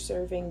for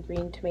preserving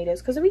green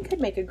tomatoes, because we could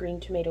make a green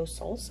tomato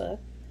salsa.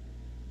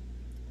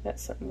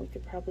 That's something we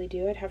could probably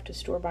do. I'd have to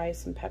store by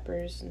some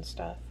peppers and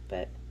stuff,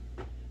 but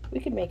we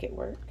could make it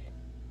work.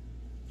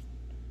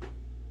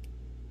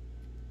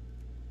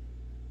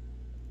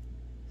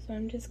 So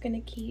I'm just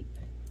gonna keep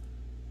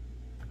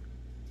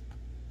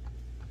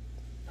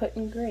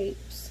putting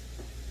grapes.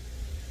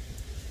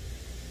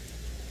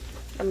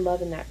 I'm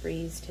loving that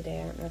breeze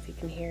today. I don't know if you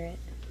can hear it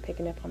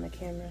picking up on the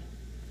camera.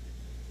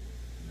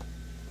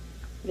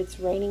 But it's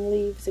raining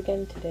leaves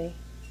again today.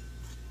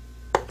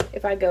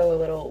 If I go a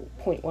little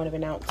 0.1 of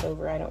an ounce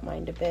over, I don't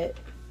mind a bit.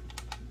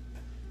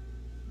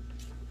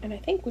 And I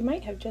think we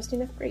might have just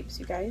enough grapes,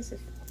 you guys,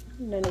 if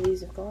none of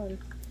these have gone,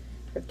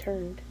 have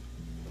turned.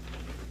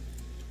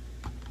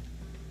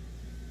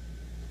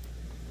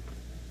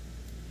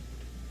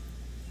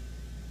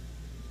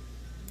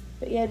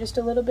 But yeah, just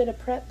a little bit of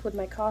prep with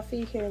my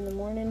coffee here in the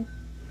morning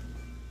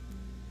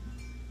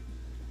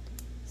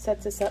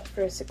sets us up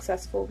for a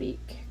successful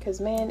week. Because,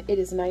 man, it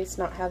is nice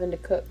not having to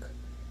cook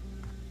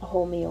a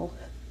whole meal.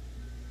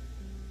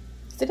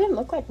 It didn't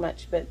look like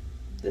much, but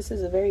this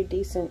is a very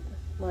decent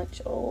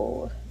lunch.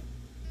 Oh,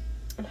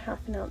 I'm half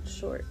an ounce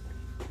short.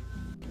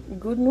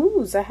 Good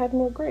news, I had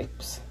more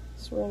grapes.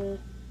 So we're gonna,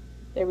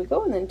 there we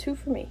go, and then 2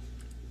 for me.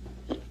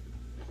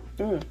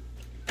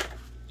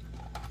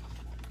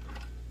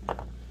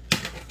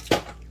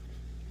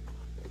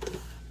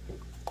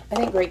 I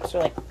think grapes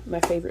are like my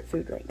favorite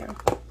food right now.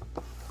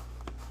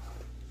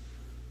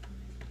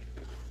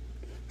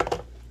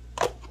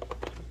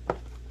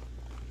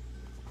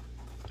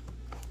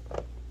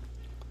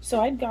 So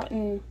I'd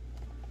gotten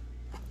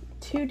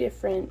 2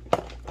 different,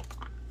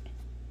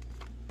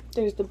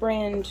 there's the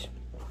brand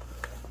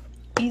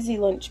Easy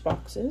Lunch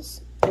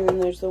Boxes, and then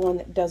there's the one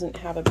that doesn't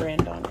have a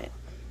brand on it.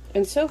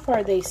 And so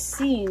far they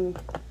seem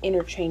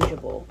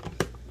interchangeable,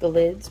 the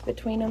lids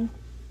between them.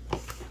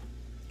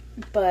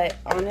 But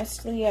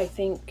honestly, I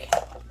think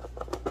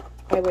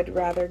I would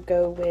rather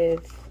go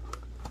with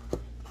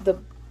the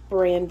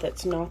brand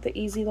that's not the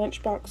Easy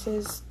Lunch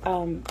Boxes,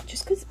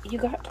 just because you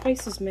got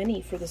twice as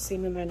many for the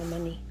same amount of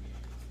money.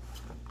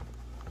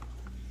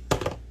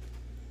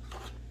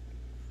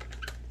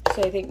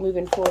 So I think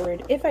moving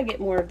forward, if I get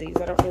more of these,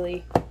 I don't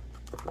really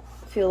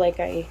feel like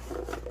I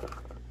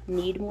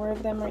need more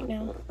of them right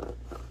now.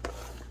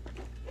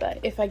 But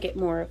if I get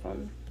more of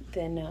them,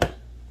 then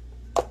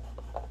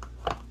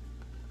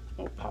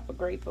I'll pop a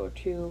grape or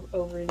 2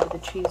 over into the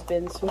cheese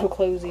bin so it'll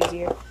close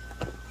easier.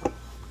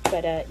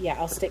 But yeah,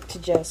 I'll stick to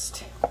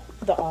just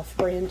the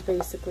off-brand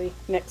basically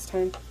next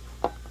time.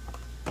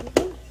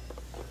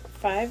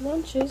 5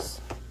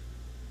 lunches.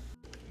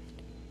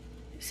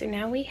 So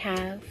now we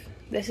have,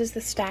 this is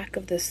the stack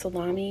of the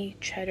salami,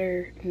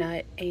 cheddar,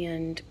 nut,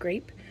 and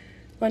grape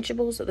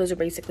lunchables. Those are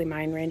basically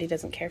mine. Randy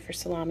doesn't care for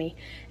salami.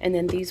 And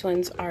then these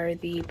ones are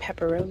the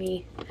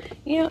pepperoni.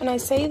 You know, and I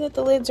say that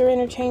the lids are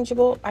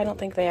interchangeable. I don't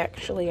think they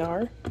actually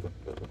are.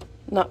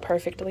 Not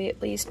perfectly,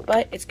 at least,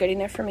 but it's good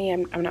enough for me.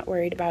 I'm not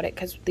worried about it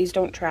because these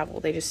don't travel.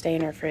 They just stay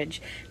in our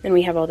fridge. Then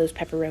we have all those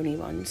pepperoni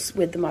ones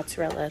with the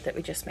mozzarella that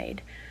we just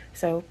made.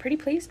 So pretty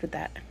pleased with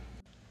that.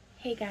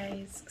 Hey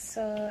guys,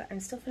 so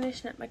I'm still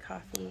finishing up my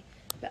coffee,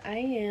 but I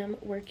am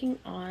working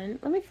on,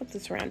 let me flip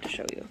this around to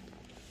show you.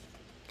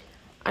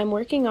 I'm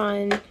working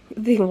on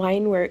the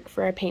line work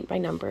for our paint by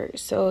number.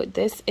 So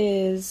this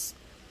is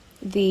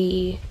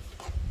the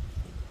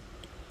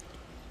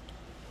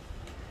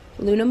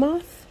Luna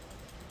Moth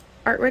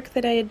artwork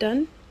that I had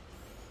done.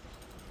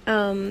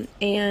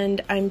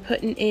 And I'm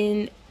putting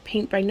in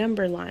paint by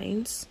number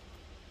lines.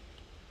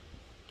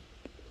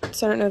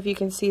 So I don't know if you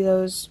can see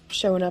those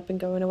showing up and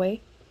going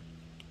away.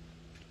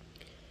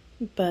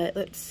 But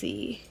let's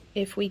see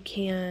if we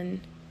can.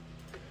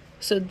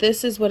 So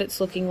this is what it's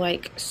looking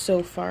like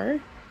so far.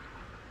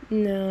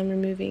 Now I'm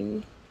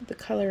removing the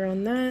color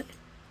on that.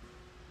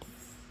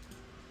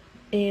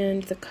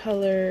 And the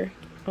color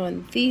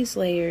on these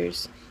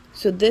layers.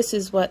 So this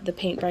is what the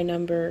paint by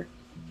number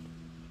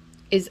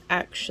is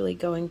actually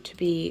going to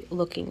be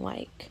looking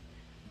like.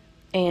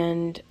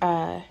 And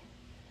I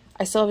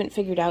I still haven't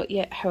figured out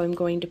yet how I'm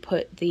going to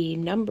put the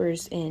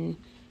numbers in,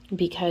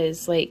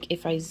 because like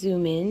if I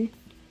zoom in,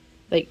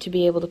 like to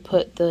be able to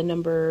put the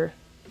number,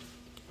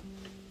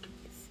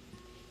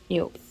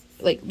 you know,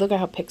 like look at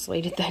how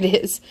pixelated that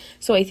is.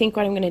 So I think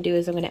what I'm going to do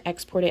is I'm going to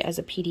export it as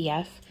a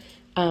PDF,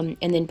 and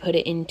then put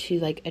it into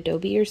like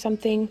Adobe or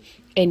something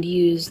and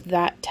use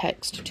that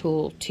text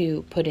tool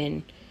to put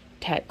in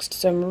text.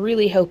 So I'm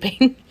really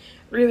hoping,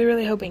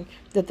 really hoping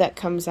that that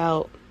comes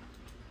out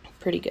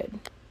pretty good.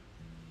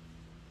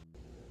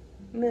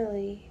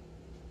 Millie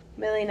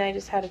and I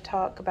just had a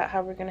talk about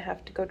how we're going to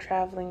have to go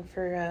traveling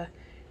for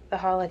the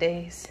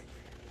holidays.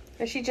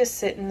 And she's just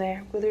sitting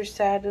there with her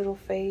sad little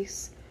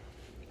face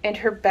and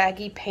her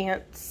baggy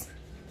pants.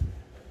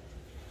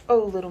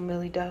 Oh, little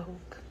Millie dog.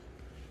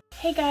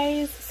 Hey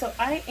guys, so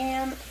I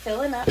am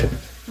filling up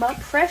my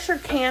pressure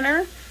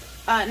canner.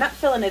 Not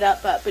filling it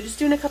up, but just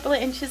doing a couple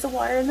of inches of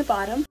water in the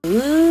bottom.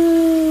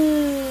 Ooh.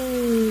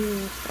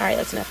 Alright,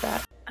 that's enough of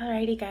that.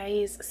 Alrighty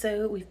guys,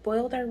 so we've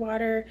boiled our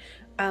water.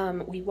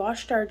 We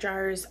washed our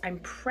jars. I'm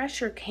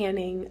pressure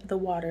canning the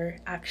water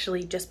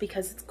actually, just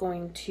because it's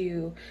going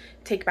to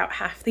take about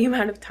half the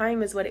amount of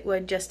time as what it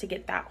would just to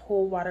get that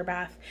whole water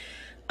bath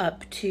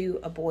up to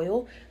a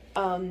boil.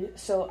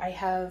 So I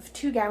have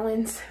 2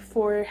 gallons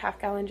for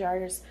half-gallon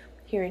jars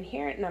here and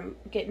here, and I'm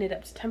getting it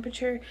up to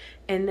temperature,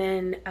 and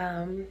then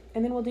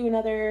we'll do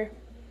another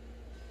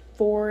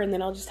 4, and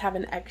then I'll just have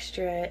an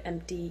extra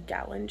empty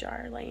gallon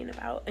jar laying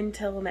about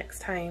until next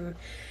time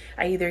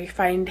I either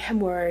find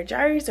more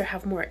jars or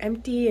have more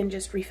empty and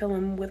just refill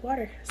them with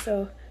water.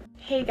 So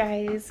hey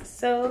guys,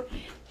 so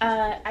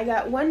I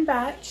got 1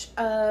 batch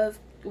of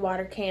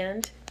water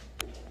canned.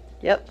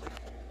 Yep,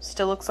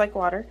 still looks like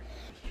water.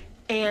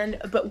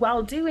 But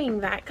while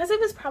doing that, because it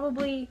was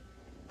probably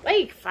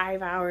like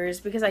 5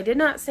 hours, because I did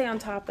not stay on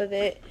top of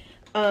it,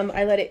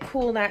 I let it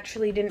cool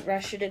naturally, didn't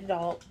rush it at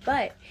all.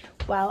 But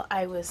while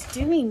I was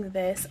doing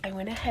this, I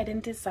went ahead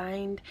and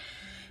designed,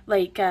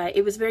 like,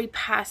 it was very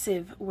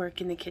passive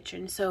work in the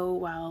kitchen. So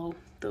while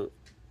the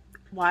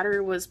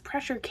water was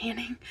pressure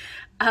canning,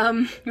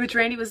 which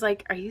Randy was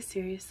like, "Are you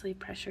seriously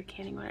pressure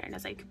canning water?" And I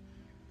was like,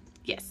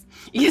 yes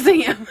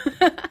I am.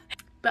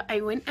 But I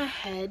went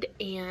ahead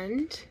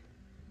and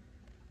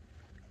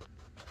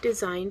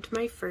designed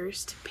my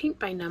first paint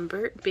by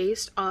number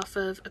based off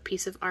of a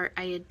piece of art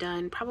I had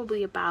done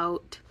probably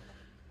about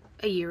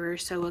a year or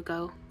so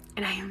ago.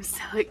 And I am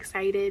so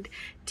excited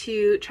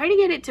to try to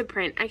get it to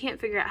print. I can't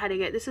figure out how to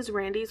get, this is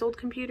Randy's old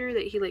computer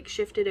that he like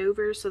shifted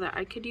over so that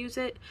I could use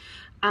it.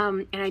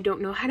 And I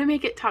don't know how to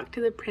make it talk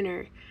to the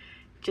printer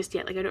just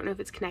yet. Like, I don't know if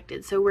it's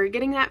connected. So we're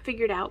getting that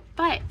figured out.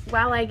 But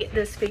while I get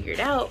this figured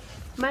out,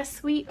 my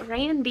sweet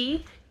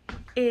Randy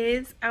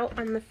is out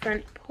on the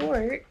front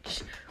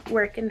porch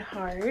working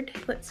hard.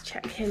 Let's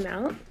check him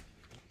out.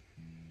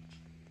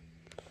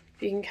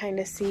 You can kind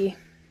of see.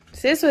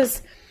 So this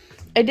was,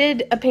 I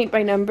did a paint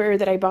by number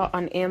that I bought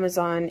on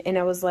Amazon, and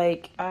I was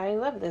like, I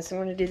love this. I'm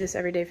going to do this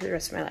every day for the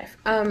rest of my life.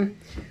 But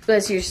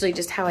that's usually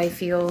just how I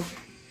feel.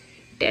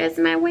 There's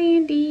my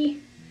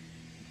Wendy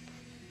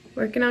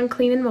working on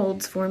cleaning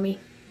molds for me,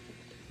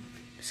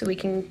 so we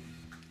can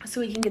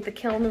get the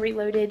kiln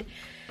reloaded.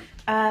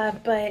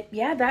 But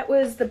yeah, that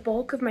was the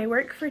bulk of my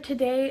work for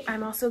today.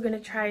 I'm also going to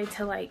try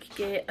to like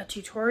get a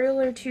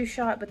tutorial or 2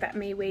 shot, but that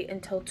may wait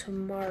until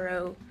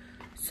tomorrow.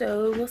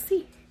 So we'll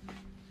see.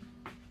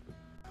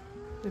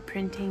 We're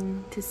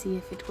printing to see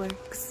if it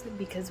works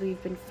because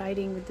we've been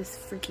fighting with this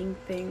freaking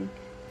thing.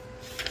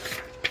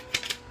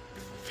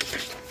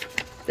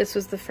 This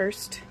was the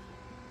first.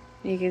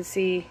 You can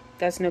see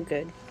that's no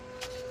good.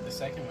 The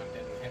second one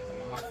didn't hit the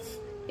moth.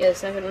 Yeah, the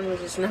second one was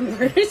just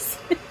numbers.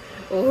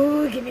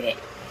 Oh, give me that.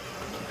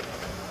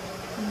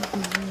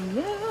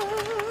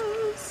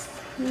 Yes.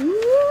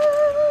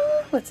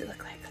 What's it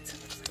look like?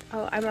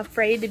 Oh, I'm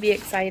afraid to be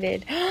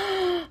excited.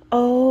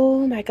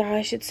 Oh my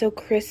gosh, it's so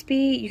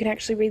crispy. You can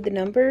actually read the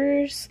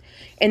numbers.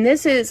 And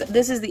this is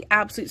the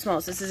absolute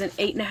smallest. This is an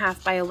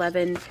 8.5 by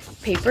 11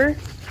 paper.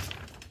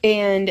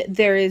 And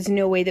there is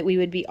no way that we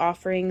would be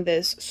offering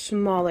this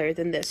smaller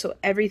than this. So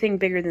everything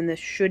bigger than this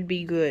should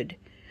be good.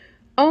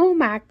 Oh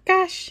my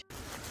gosh.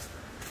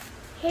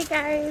 Hey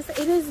guys,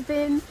 it has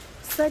been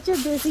such a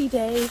busy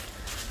day.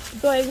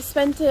 So I've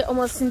spent it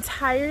almost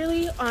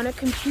entirely on a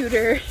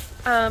computer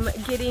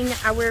getting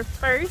our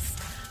first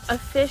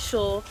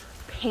official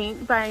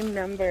paint by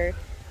number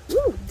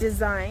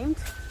designed.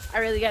 I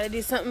really got to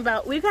do something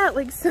about, we've got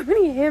like so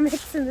many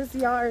hammocks in this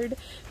yard,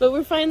 but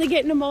we're finally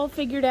getting them all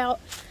figured out.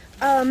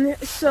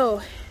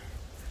 So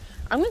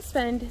I'm going to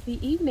spend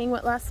the evening,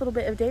 what last little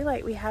bit of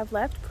daylight we have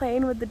left,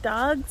 playing with the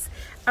dogs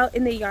out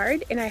in the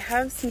yard, and I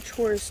have some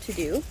chores to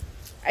do.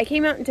 I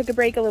came out and took a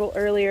break a little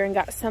earlier and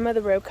got some of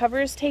the row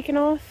covers taken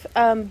off,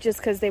 just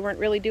because they weren't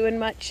really doing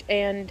much,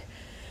 and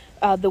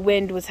the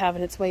wind was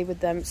having its way with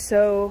them.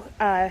 So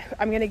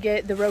I'm going to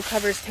get the row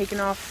covers taken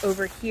off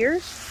over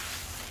here,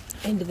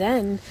 and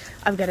then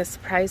I've got a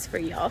surprise for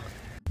y'all.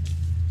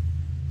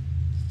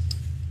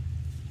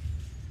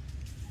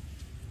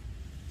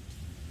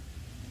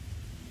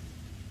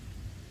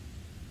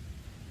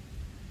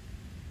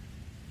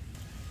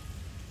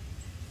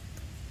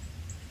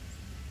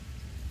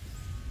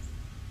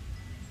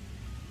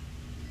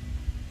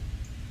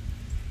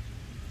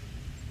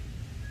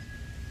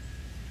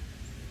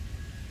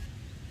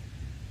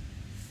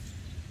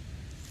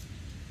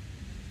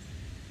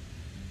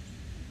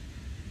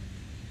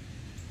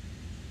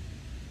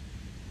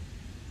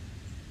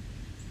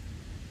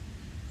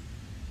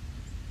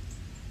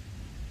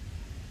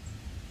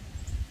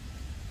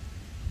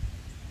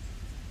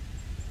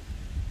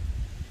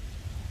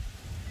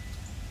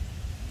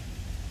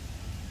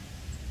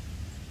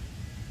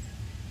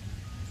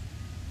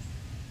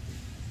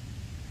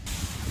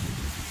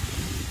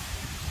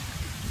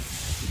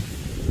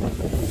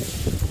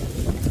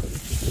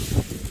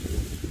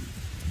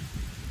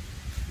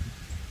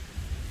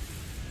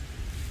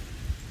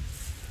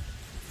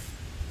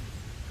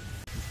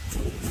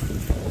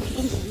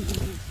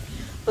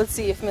 Let's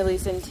see if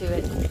Millie's into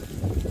it.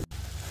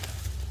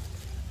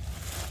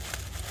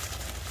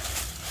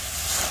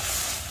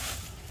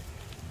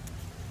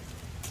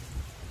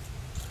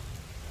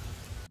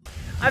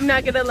 I'm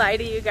not gonna lie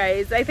to you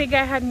guys. I think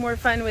I had more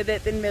fun with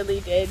it than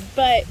Millie did,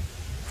 but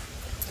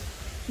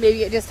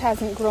maybe it just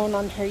hasn't grown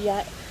on her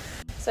yet.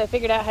 So I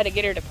figured out how to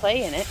get her to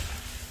play in it.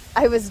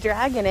 I was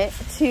dragging it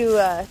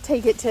to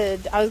take it to,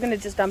 I was gonna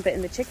just dump it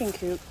in the chicken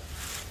coop.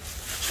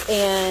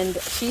 And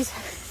she's,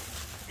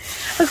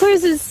 of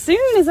course, as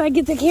soon as I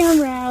get the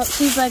camera out,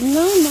 she's like,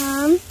 no,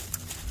 Mom,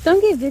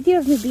 don't get video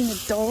of me being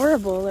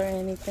adorable or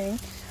anything.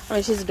 I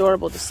mean, she's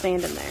adorable just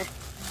standing there.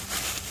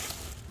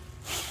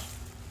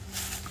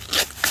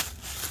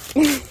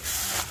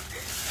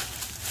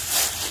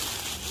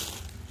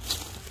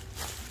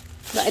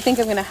 But I think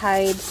I'm gonna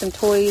hide some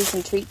toys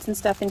and treats and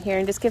stuff in here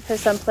and just give her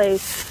some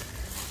place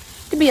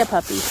to be a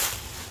puppy.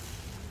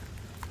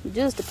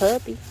 Just a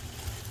puppy.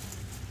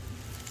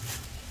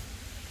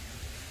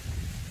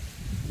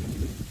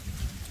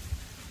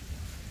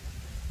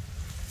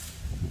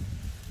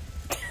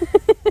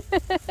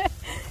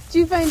 Did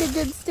you find a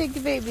good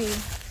stick, baby?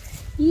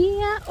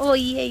 Yeah? Oh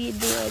yeah, you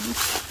did.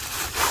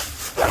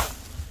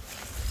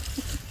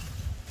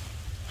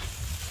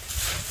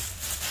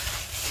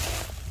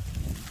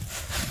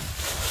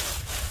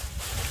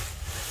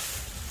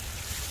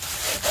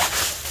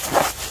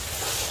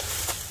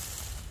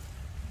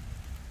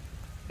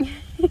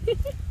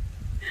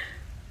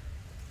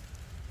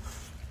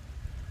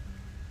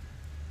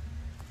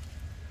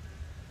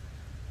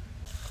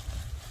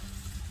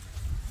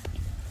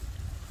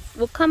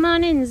 Well, come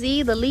on in,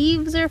 Z. The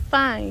leaves are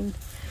fine.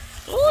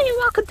 Oh, you're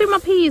walking through my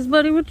peas,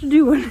 buddy. What you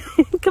doing?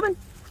 Come on.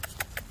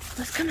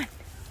 Let's come in.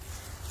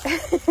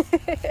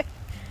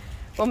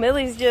 Well,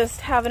 Millie's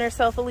just having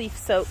herself a leaf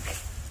soak.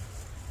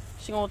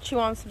 She's gonna chew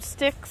on some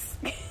sticks.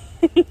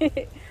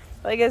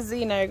 I guess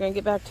Z and I are gonna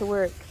get back to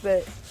work,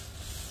 but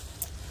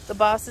the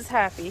boss is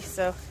happy,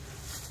 so.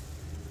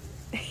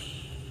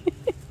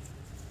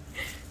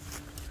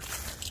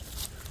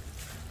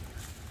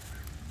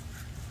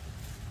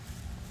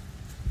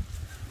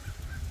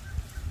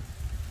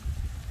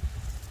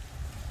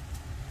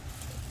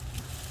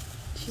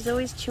 She's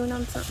always chewing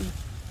on something.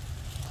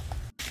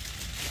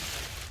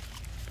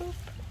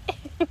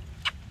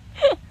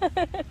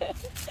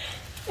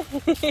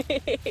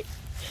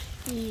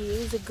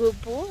 You're a good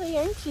boy,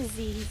 aren't you,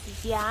 Z?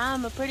 Yeah,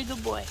 I'm a pretty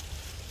good boy.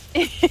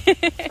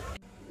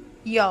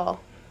 Y'all,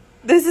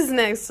 this is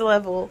next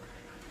level.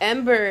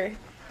 Ember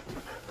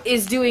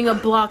is doing a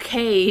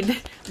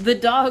blockade. The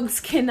dogs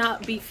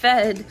cannot be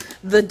fed.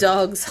 The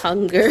dogs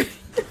hunger.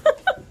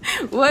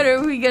 What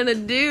are we gonna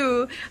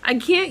do? I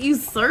can't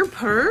usurp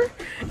her.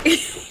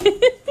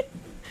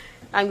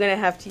 I'm gonna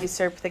have to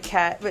usurp the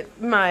cat, but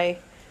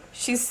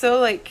she's so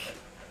like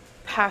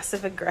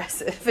passive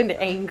aggressive and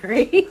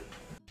angry.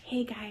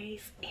 Hey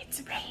guys,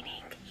 it's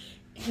raining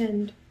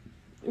and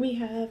we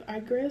have our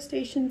grow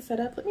station set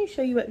up. Let me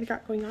show you what we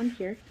got going on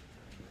here.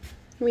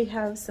 We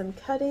have some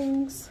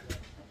cuttings,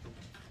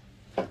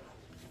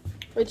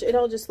 which it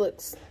all just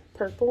looks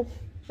purple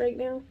right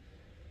now,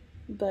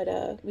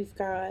 but we've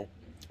got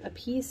a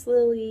peace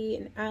lily,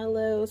 an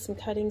aloe, some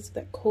cuttings of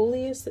that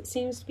coleus that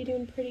seems to be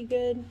doing pretty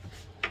good.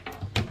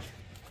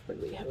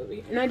 What do we have over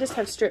here? And I just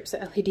have strips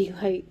of LED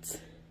lights.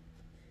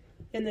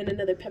 And then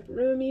another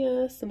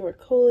peperomia, some more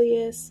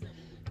coleus,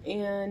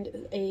 and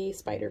a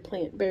spider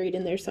plant buried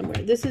in there somewhere.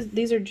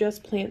 These are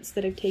just plants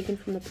that I've taken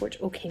from the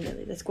porch. Okay,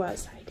 Millie, let's go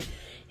outside.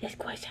 Let's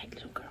go outside,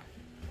 little girl.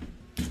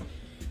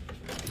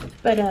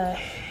 But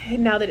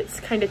now that it's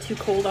kind of too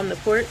cold on the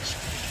porch,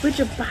 which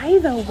by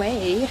the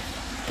way,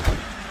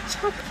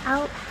 check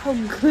out how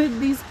good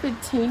these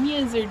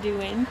petunias are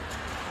doing.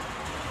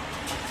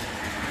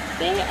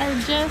 They are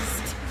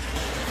just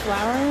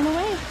flowering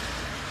away.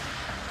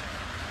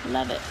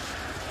 Love it.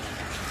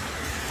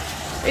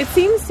 It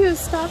seems to have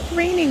stopped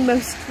raining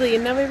mostly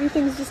and now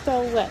everything's just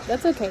all wet.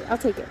 That's okay, I'll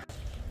take it.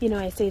 You know,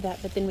 I say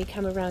that, but then we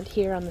come around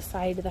here on the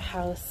side of the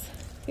house.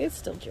 It's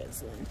still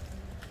drizzling.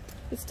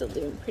 It's still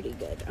doing pretty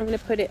good. I'm gonna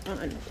put it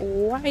on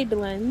wide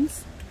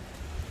lens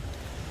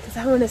because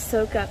I want to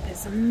soak up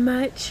as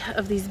much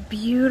of these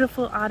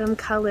beautiful autumn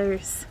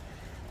colors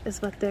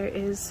as what there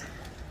is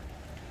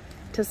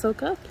to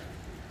soak up.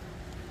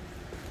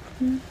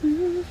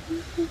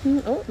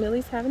 Oh,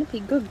 Millie's having a pee.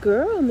 Good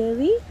girl,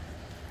 Millie.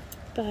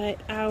 But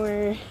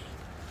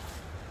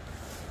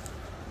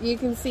you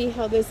can see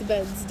how this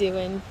bed's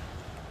doing.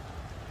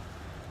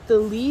 The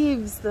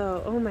leaves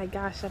though, oh my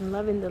gosh, I'm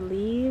loving the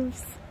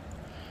leaves.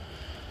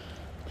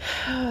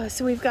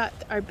 So we've got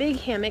our big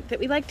hammock that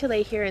we like to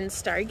lay here and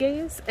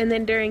stargaze, and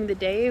then during the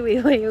day we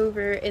lay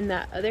over in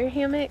that other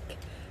hammock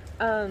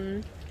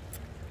to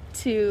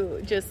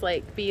just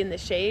like be in the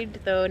shade,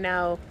 though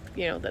now,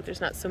 you know, that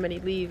there's not so many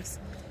leaves.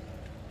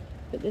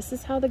 But this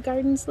is how the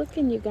garden's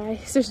looking, you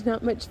guys. There's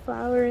not much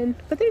flowering,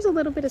 but there's a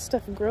little bit of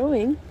stuff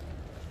growing.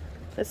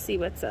 Let's see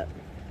what's up.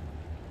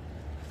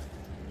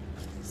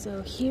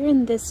 So here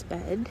in this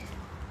bed,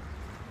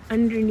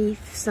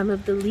 underneath some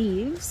of the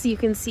leaves, you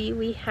can see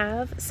we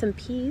have some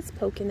peas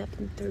poking up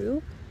and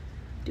through.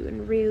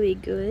 doing really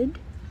good.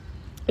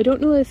 I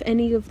don't know if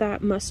any of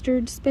that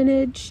mustard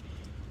spinach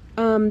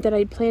that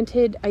I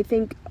planted, I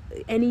think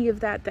any of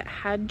that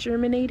had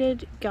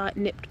germinated got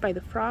nipped by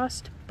the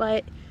frost,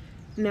 but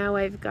now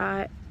I've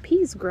got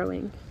peas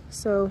growing,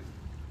 so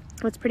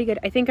that's pretty good.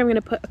 I think I'm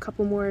gonna put a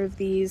couple more of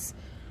these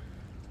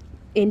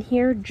in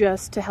here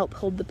just to help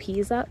hold the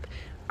peas up.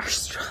 Our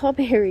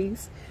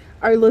strawberries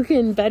are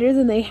looking better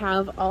than they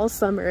have all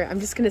summer, I'm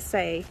just gonna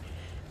say.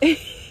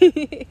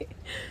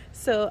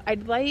 So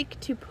I'd like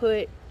to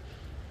prop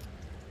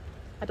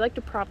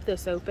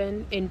this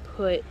open and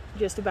put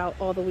just about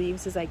all the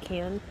leaves as I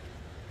can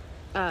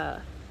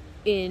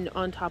in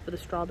on top of the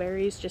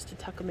strawberries just to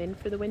tuck them in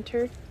for the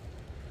winter.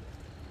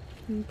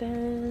 And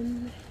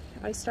then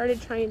I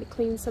started trying to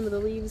clean some of the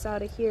leaves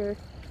out of here.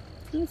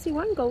 You can see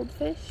one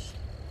goldfish.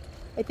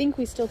 I think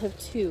we still have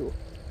two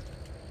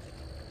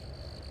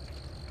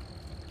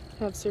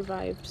have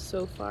survived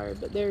so far,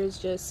 but there is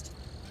just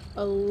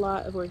a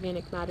lot of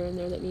organic matter in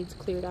there that needs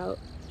cleared out.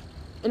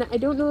 And I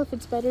don't know if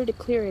it's better to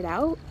clear it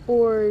out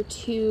or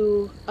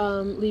to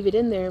leave it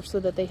in there so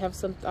that they have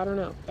some, I don't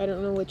know. I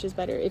don't know which is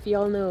better. If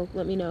y'all know,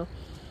 let me know.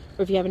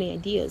 Or if you have any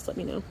ideas, let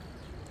me know.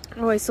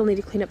 Oh, I still need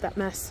to clean up that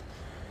mess.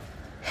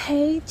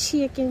 Hey,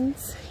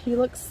 chickens. You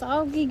look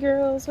soggy,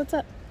 girls. What's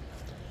up?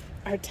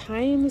 Our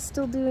thyme is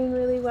still doing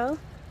really well.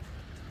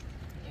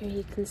 Here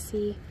you can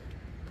see.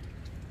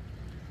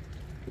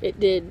 It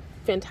did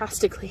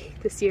fantastically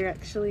this year,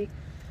 actually.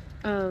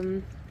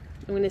 I'm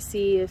going to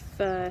see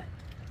if...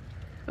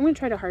 I'm going to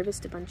try to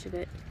harvest a bunch of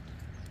it.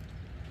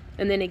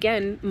 And then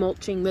again,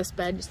 mulching this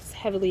bed just as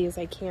heavily as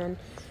I can.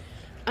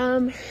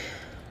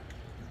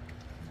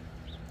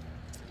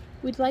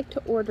 We'd like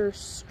to order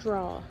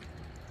straw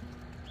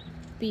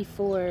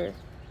before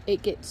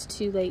it gets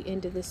too late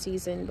into the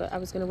season, but I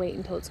was going to wait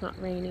until it's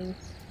not raining.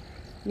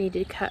 Need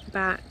to cut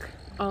back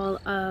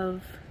all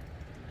of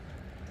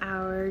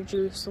our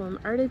Jerusalem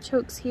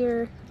artichokes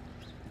here,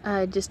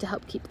 just to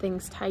help keep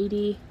things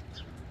tidy.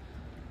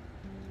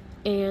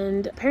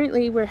 And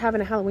apparently we're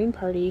having a Halloween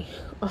party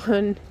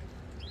on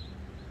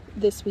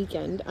this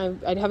weekend.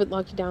 I haven't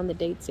locked down the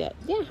dates yet.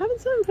 Yeah, having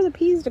something for the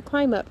peas to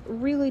climb up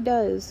really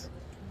does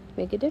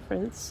make a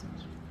difference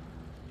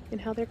in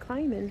how they're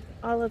climbing.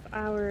 All of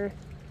our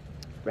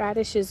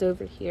radishes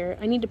over here,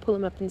 I need to pull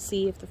them up and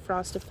see if the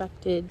frost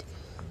affected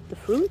the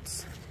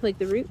fruits, like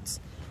the roots.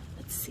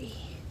 Let's see.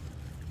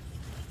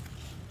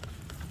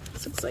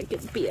 This looks like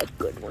it'd be a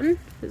good one,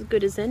 as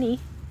good as any.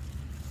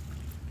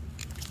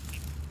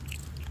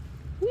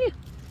 Yeah,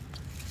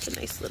 it's a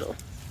nice little,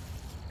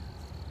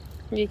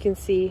 you can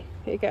see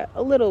it got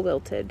a little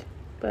wilted,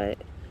 but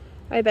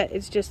I bet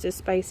it's just as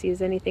spicy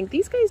as anything.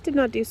 These guys did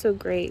not do so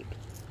great.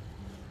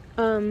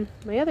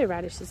 My other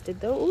radishes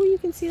did though. Oh, you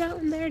can see that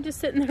one there, just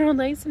sitting there all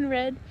nice and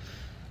red.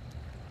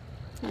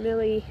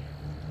 Millie,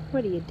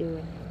 what are you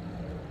doing?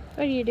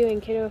 What are you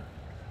doing, kiddo?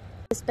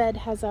 This bed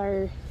has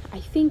our, I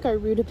think our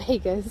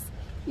rutabagas.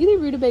 Either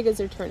rutabagas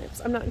or turnips.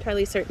 I'm not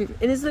entirely certain.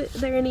 And is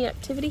there any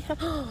activity?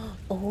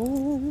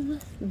 Oh,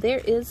 there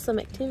is some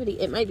activity.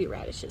 It might be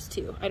radishes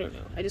too. I don't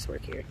know. I just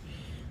work here.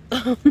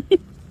 I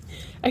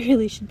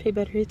really should pay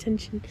better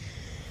attention.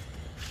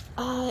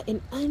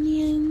 And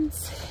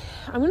onions.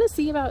 I'm going to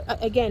see about,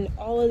 again,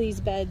 all of these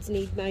beds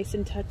need nice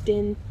and tucked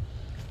in.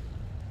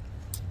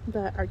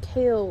 But our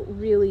kale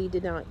really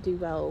did not do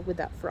well with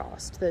that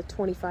frost. The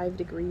 25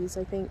 degrees,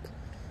 I think.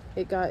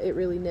 It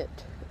really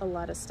nipped a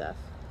lot of stuff.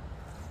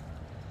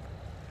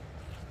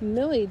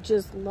 Millie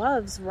just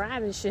loves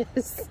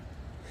radishes.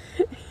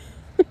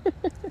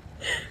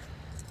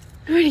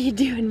 What are you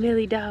doing,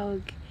 Millie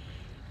dog?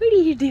 What are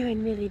you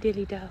doing, Millie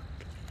dilly dog?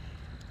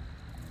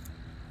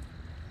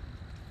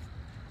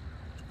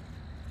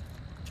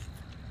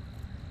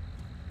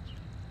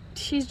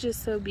 She's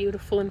just so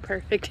beautiful and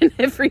perfect in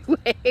every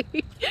way.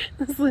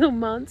 This little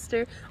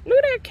monster. Look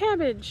at that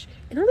cabbage.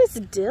 And all this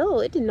dill,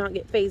 it did not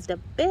get phased a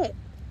bit.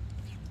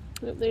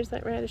 Oh, there's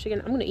that radish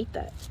again. I'm gonna eat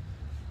that.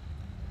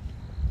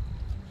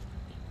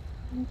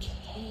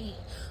 Okay.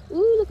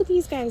 Ooh, look at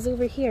these guys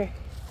over here.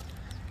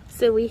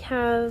 So we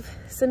have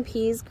some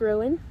peas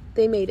growing.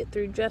 They made it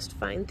through just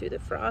fine through the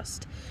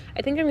frost.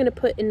 I think I'm gonna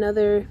put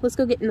another, let's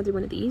go get another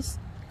one of these.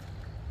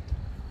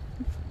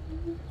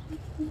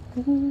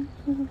 I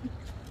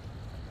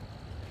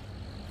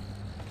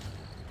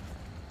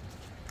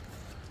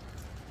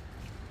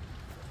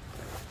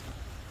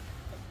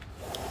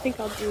think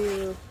I'll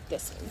do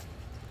this one.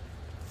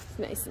 It's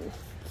nice and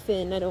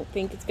thin. I don't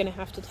think it's gonna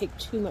have to take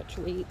too much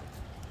weight.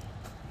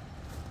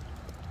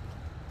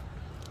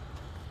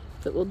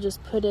 But we'll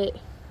just put it,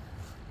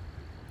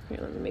 here,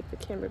 let me make the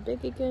camera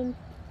big again.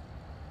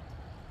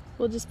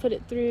 We'll just put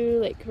it through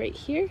like right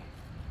here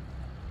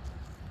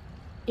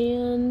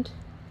and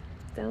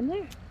down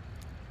there.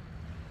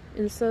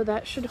 And so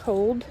that should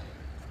hold,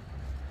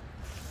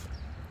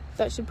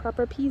 that should prop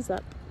our peas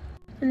up.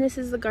 And this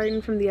is the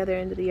garden from the other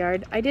end of the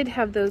yard. I did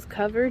have those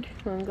covered.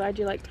 Well, I'm glad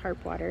you like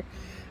tarp water.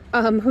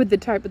 With the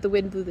tarp, but the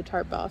wind blew the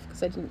tarp off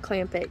because I didn't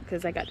clamp it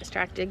because I got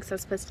distracted because I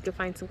was supposed to go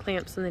find some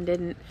clamps and then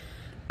didn't.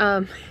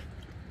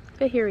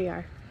 But here we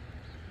are.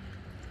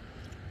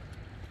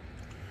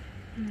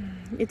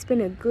 It's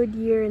been a good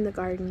year in the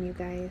garden, you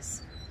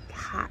guys.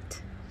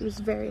 Hot. It was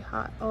very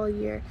hot all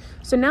year.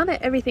 So now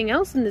that everything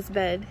else in this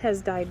bed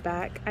has died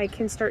back, I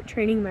can start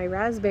training my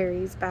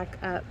raspberries back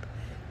up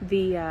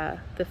the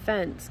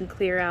fence and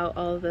clear out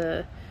all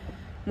the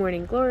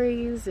morning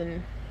glories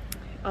and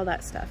all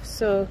that stuff.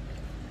 So,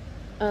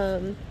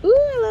 ooh,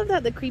 I love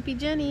that. The creepy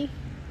Jenny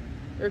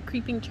or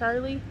creeping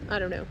Charlie. I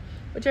don't know.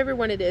 Whichever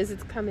one it is,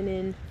 it's coming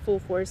in full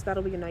force.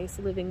 That'll be a nice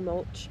living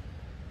mulch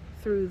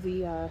through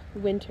the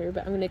winter.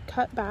 But I'm going to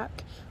cut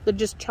back,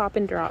 just chop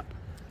and drop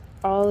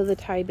all of the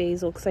Thai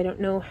basil because I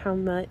don't know how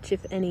much,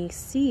 if any,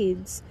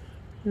 seeds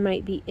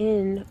might be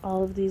in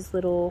all of these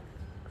little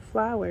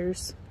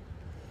flowers.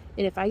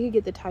 And if I could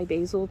get the Thai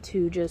basil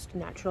to just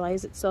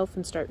naturalize itself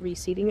and start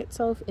reseeding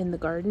itself in the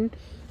garden,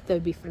 that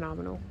would be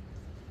phenomenal.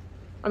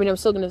 I mean, I'm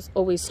still going to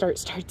always start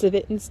starts of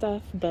it and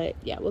stuff, but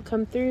yeah, we'll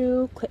come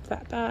through, clip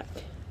that back.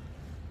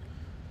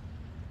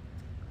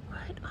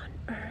 What on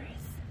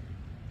earth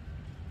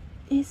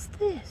is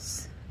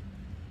this?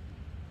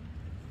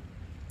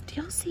 Do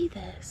y'all see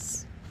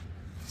this?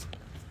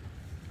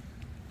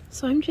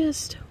 So I'm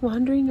just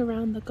wandering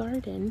around the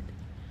garden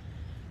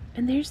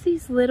and there's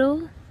these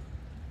little,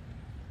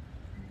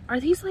 are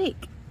these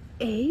like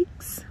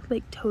eggs?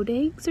 Like toad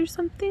eggs or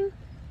something?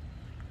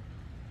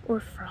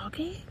 Or frog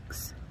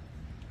eggs?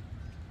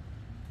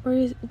 Or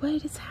is,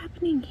 what is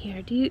happening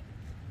here? Do you,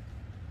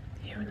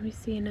 here, let me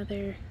see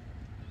another,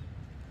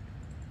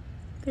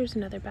 there's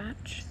another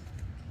batch.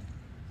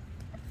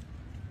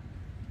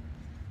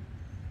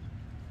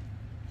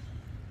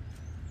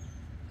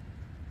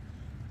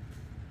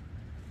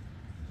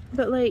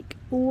 But like,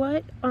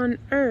 what on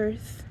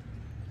earth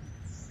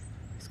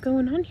is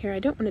going on here? I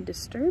don't want to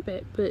disturb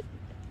it, but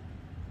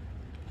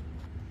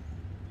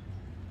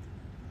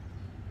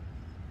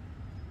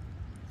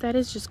that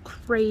is just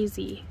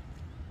crazy.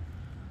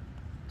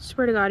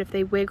 Swear to God, if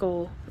they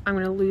wiggle, I'm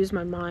gonna lose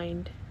my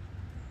mind.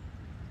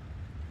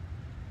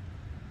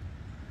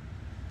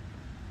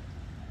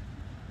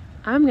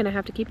 I'm gonna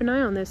have to keep an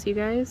eye on this, you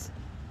guys,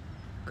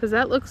 because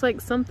that looks like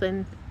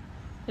something,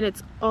 and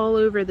it's all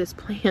over this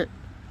plant.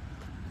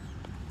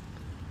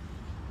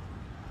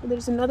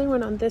 There's another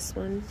one on this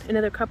one,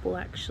 another couple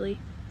actually.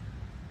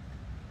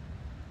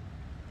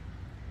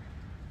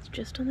 It's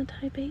just on the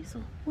Thai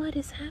basil. What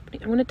is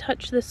happening? I'm gonna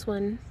touch this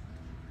one.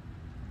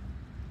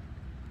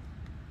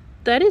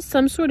 That is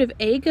some sort of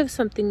egg of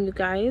something, you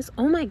guys.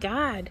 Oh my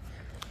God.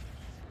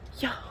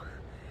 Yo,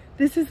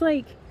 this is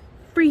like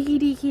freaky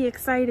deaky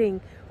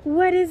exciting.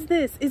 What is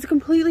this? It's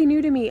completely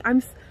new to me.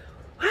 I'm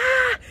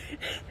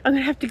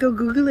gonna have to go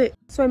Google it.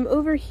 So I'm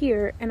over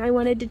here and I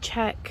wanted to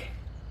check,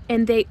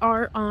 and they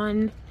are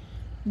on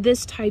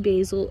this Thai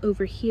basil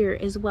over here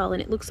as well,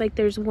 and it looks like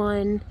there's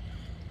one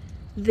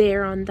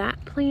there on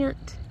that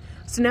plant.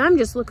 So now I'm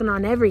just looking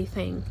on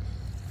everything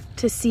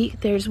to see.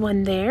 There's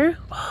one there.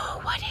 Oh,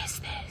 what is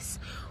this?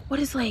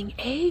 What is laying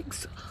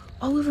eggs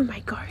all over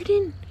my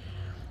garden?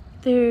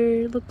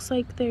 There looks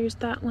like there's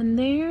that one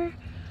there.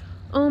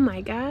 Oh my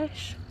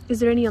gosh.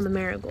 Is there any on the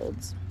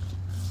marigolds?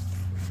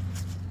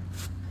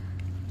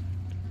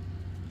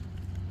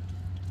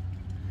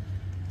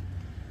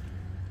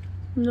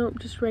 Nope,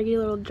 just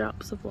regular little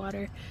drops of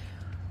water.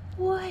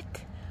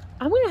 What?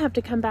 I'm gonna have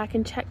to come back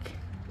and check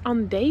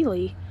on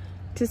daily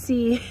to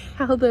see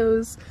how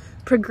those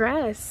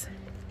progress.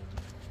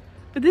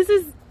 But this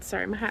is,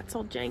 sorry, my hat's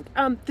all jank.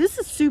 This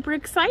is super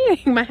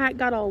exciting. My hat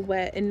got all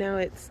wet and now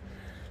it's,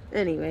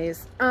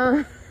 anyways.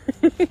 Come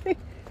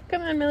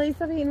on, Millie,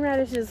 stop eating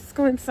radishes. Let's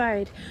go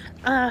inside.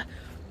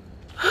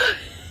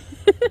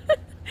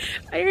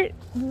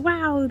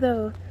 Wow,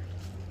 though.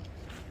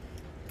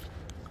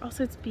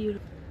 Also, it's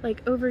beautiful.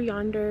 Like over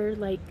yonder,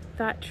 like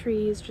that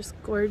tree is just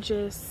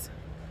gorgeous.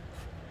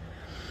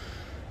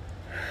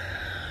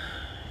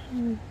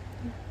 I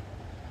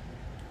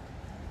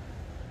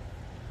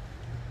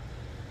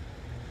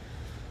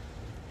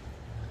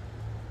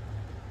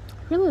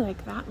really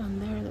like that one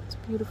there. That's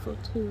beautiful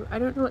too. I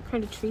don't know what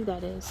kind of tree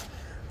that is.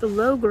 The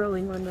low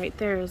growing one right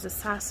there is a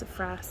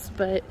sassafras,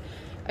 but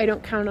I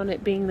don't count on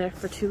it being there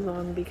for too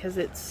long because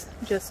it's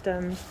just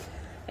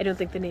I don't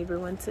think the neighbor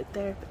wants it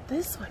there. But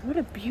this one, what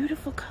a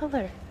beautiful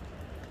color.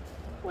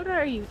 What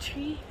are you,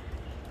 tree?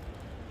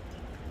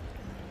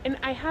 And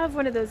I have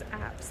one of those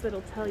apps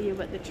that'll tell you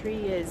what the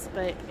tree is,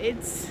 but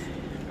it's,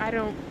 I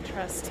don't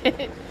trust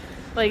it.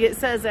 Like it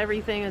says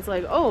everything, it's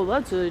like, oh,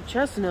 that's a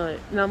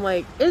chestnut. And I'm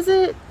like, is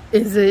it?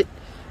 Is it?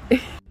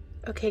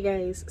 Okay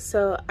guys,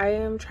 so I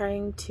am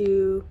trying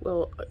to,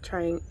 well,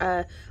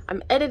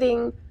 I'm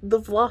editing the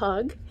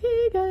vlog.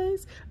 Hey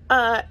guys.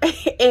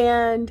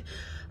 And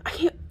I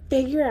can't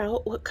figure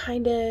out what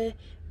kind of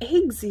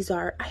eggs these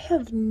are. I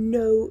have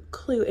no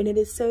clue, and it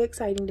is so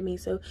exciting to me.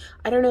 So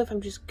I don't know if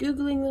I'm just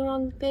Googling the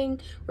wrong thing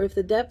or if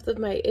the depth of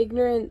my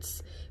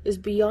ignorance is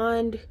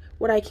beyond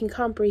what I can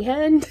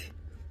comprehend.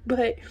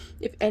 But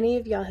if any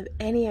of y'all have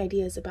any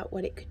ideas about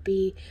what it could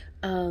be,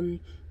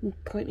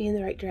 point me in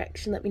the right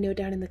direction. Let me know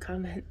down in the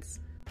comments.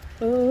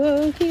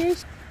 Oh,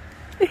 here's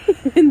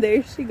and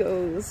there she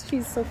goes.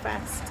 She's so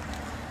fast.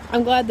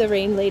 I'm glad the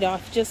rain laid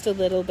off just a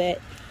little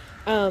bit,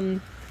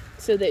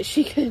 so that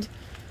she could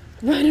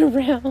run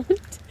around.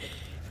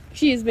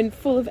 She has been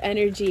full of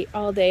energy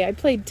all day. I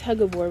played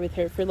tug of war with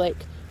her for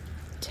like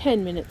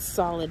 10 minutes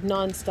solid,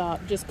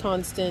 non-stop, just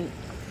constant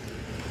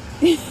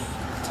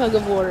tug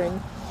of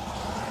warring.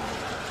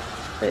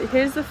 But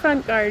here's the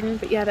front garden.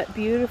 But yeah, that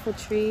beautiful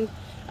tree.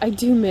 I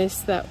do miss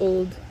that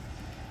old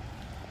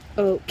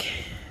oak.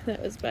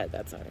 That was bad.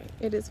 That's alright.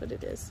 It is what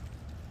it is.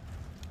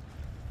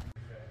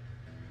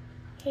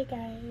 Hey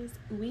guys,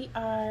 we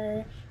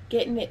are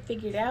getting it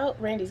figured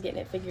out. Randy's getting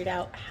it figured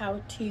out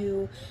how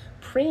to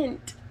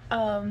print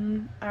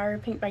our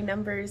paint by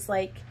numbers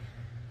like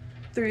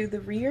through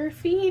the rear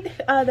feed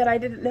that I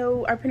didn't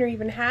know our printer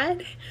even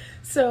had.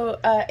 So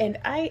and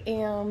I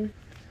am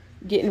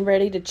getting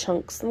ready to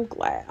chunk some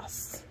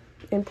glass,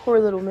 and poor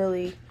little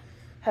Millie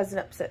has an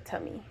upset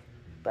tummy,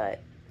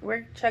 but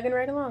we're chugging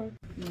right along,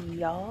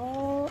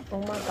 y'all. Oh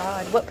my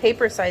god, what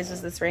paper size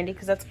is this, Randy?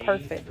 Because that's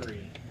perfect.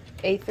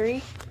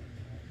 A3.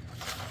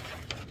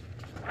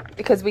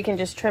 Because we can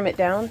just trim it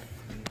down.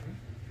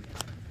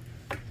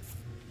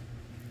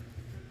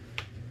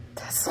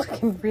 That's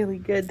looking really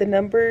good. The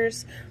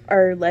numbers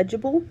are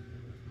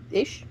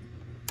legible-ish.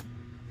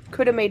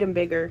 Could have made them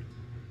bigger.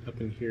 Up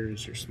in here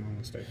is your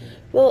smallest, I think.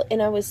 Well,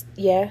 and I was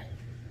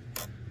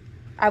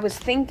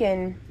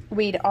thinking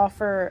we'd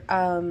offer,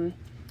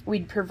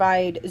 we'd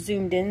provide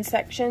zoomed in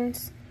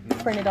sections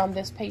printed on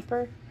this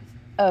paper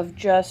of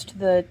just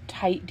the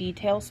tight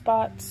detail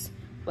spots.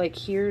 Like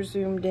here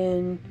zoomed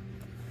in.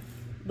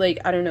 Like,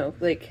 I don't know,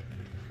 like,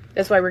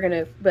 that's why we're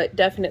gonna, but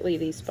definitely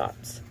these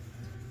spots.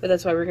 But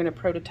that's why we're gonna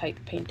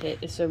prototype paint it,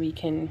 is so we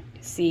can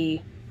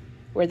see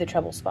where the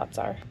trouble spots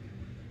are.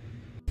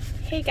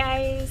 Hey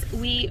guys,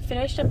 we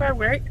finished up our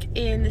work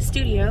in the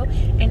studio,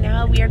 and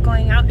now we are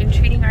going out and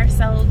treating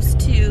ourselves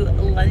to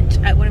lunch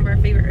at one of our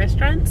favorite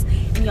restaurants.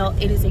 And y'all,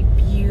 it is a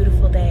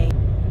beautiful day.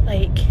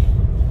 Like,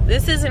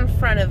 this is in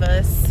front of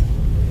us.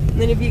 And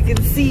then if you can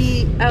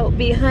see out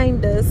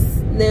behind us,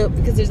 no,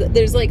 because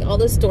there's like all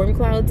the storm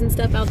clouds and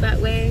stuff out that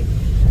way.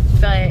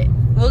 But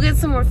we'll get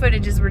some more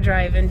footage as we're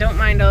driving. Don't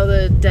mind all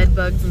the dead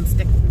bugs and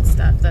sticks and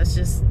stuff. That's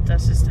just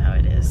how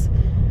it is.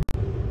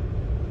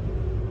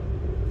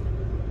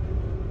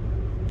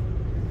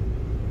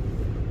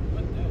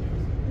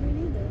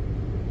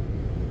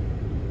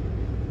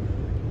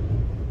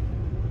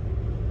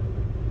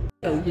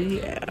 Oh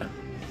yeah.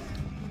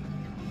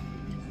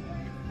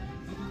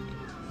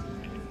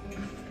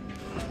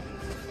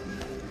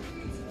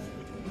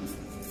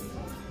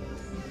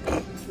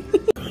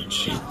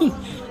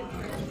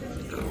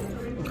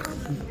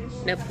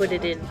 Now put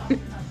it in.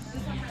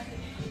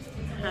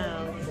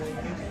 How?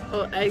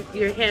 Oh,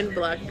 your hand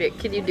blocked it.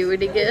 Can you do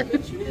it again?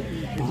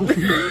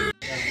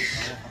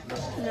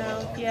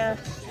 No, yeah.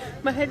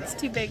 My head's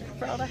too big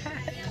for all the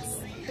hats,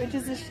 which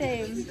is a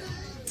shame.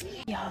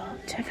 Y'all,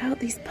 check out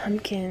these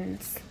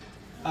pumpkins.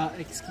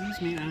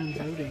 Excuse me, I'm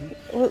voting.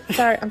 Well,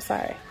 sorry, I'm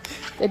sorry.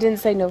 It didn't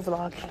say no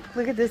vlogging.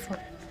 Look at this one.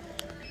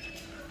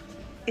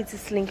 It's a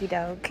slinky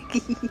dog.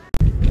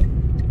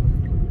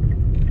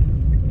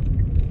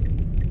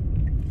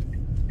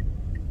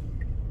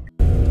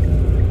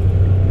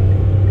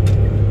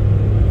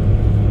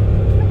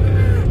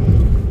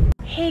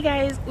 Hey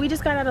guys, we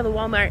just got out of the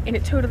Walmart and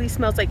it totally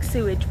smells like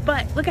sewage,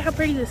 but look at how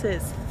pretty this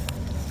is.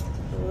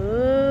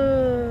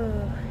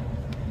 Ooh.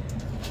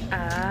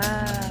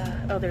 Ah.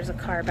 Oh, there's a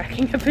car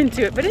backing up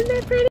into it, but isn't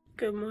that pretty?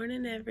 Good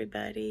morning,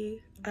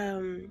 everybody.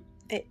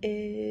 It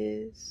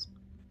is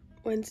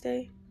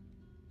Wednesday.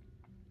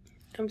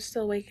 I'm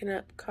still waking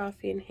up,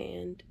 coffee in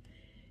hand,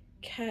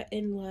 cat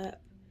in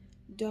lap,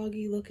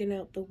 doggy looking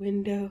out the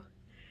window.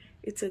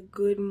 It's a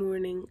good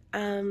morning.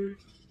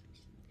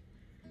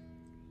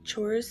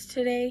 Chores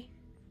today.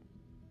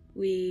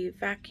 We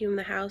vacuum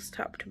the house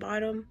top to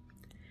bottom,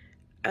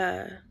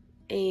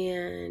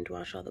 and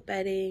wash all the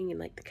bedding and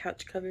like the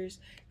couch covers,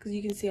 because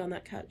you can see on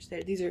that couch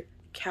there, these are,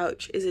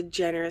 couch is a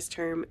generous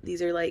term,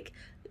 these are like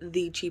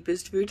the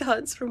cheapest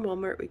futons from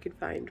Walmart we could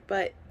find,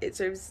 but it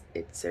serves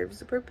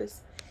the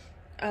purpose.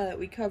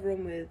 We cover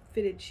them with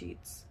fitted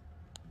sheets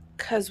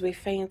because we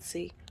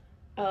fancy,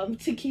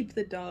 to keep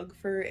the dog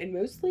fur and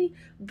mostly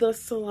the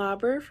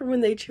slobber from when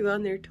they chew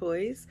on their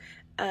toys.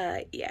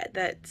 Yeah,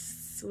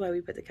 that's why we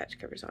put the couch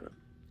covers on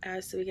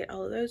them. So we get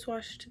all of those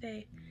washed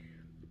today.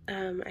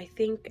 I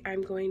think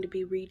I'm going to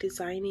be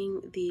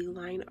redesigning the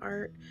line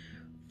art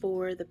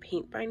for the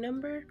paint by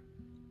number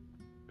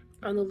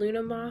on the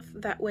Luna moth.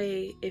 That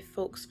way, if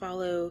folks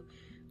follow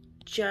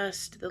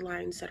just the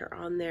lines that are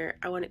on there,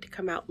 I want it to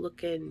come out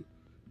looking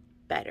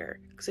better,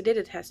 because I did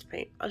a test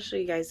paint. I'll show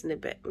you guys in a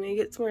bit. I'm gonna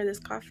get some more of this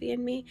coffee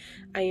in me.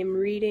 I am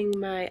reading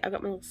I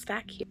got my little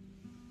stack here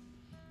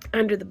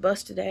under the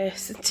busted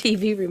ass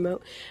TV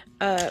remote.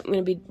 I'm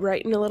gonna be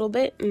writing a little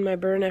bit in my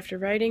burn after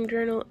writing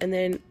journal, and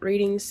then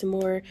reading some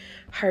more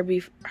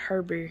hobby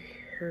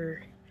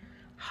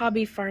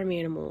farm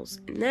animals,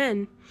 and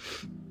then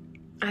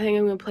I think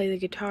I'm gonna play the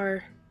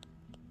guitar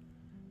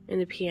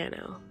and the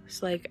piano.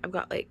 It's like I've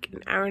got like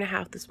an hour and a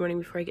half this morning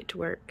before I get to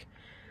work,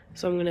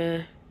 so I'm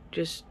gonna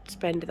just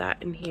spend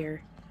that in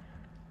here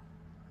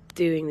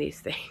doing these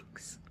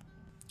things.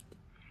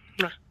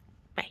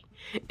 Bye.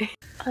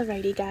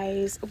 Alrighty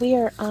guys, we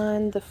are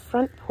on the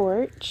front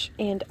porch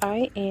and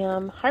I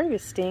am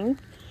harvesting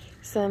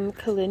some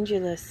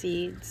calendula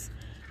seeds.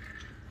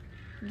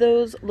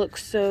 Those look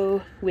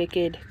so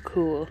wicked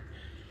cool.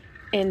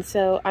 And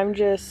so I'm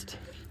just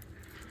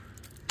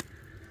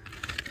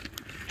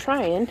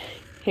trying.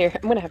 Here,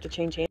 I'm gonna have to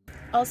change hands.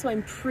 Also,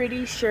 I'm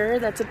pretty sure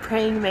that's a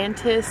praying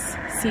mantis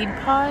seed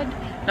pod.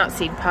 Not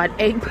seed pod,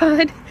 egg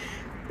pod.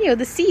 You know,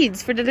 the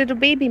seeds for the little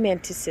baby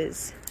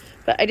mantises.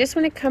 But I just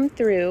want to come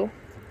through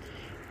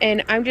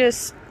and I'm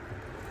just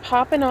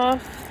popping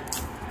off.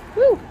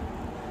 Woo!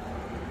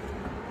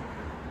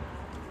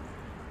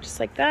 Just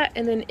like that,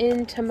 and then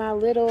into my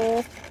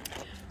little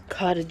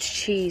cottage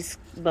cheese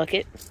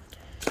bucket.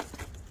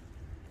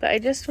 But I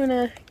just want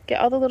to get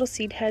all the little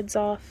seed heads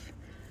off.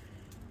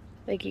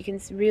 Like you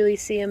can really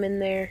see them in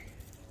there.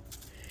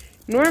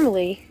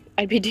 Normally,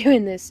 I'd be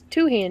doing this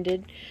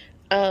two-handed.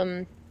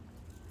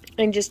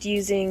 And just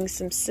using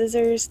some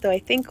scissors, though I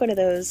think one of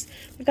those,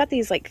 we've got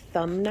these like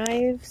thumb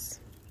knives.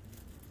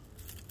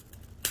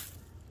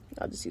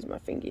 I'll just use my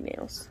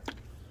fingernails.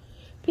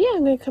 But yeah,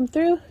 I'm going to come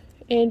through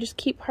and just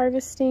keep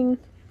harvesting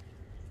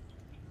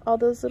all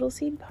those little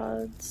seed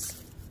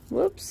pods.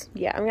 Whoops.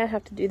 Yeah, I'm going to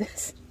have to do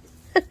this.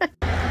 Did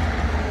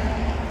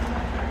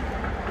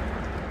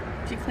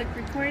you click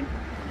record?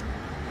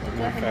 Well,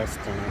 go ahead. Fast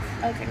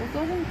enough. Okay, well go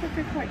ahead and click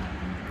record.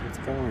 It's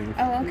going.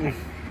 Oh, okay.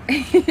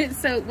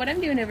 So what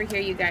I'm doing over here,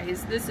 you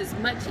guys, this is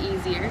much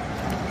easier.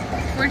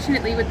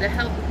 Fortunately, with the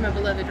help of my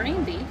beloved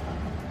Randy,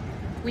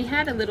 we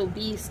had a little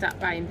bee stop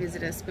by and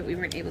visit us, but we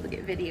weren't able to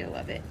get video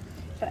of it.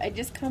 But I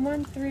just come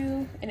on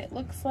through, and it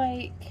looks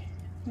like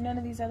none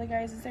of these other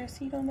guys. Is there a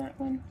seed on that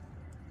one?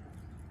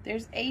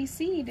 There's a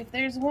seed. If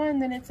there's one,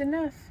 then it's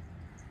enough.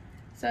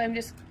 So I'm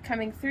just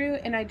coming through,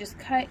 and I just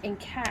cut and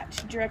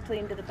catch directly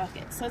into the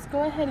bucket. So let's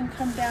go ahead and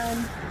come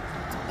down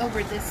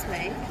over this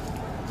way.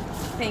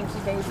 Thank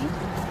you, baby.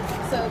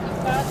 So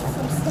we've got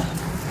some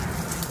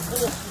stuff.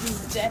 Ugh,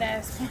 these dead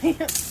ass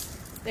plants.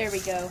 There we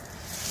go.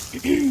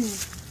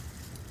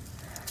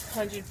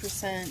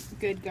 100%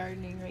 good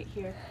gardening right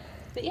here.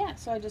 But yeah,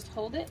 so I just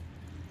hold it.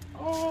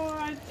 Oh,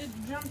 it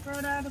jumped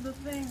right out of the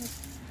thing.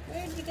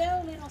 Where'd you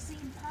go, little seed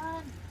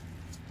pod?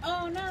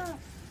 Oh no.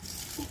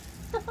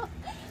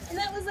 And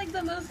that was like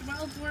the most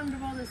well-formed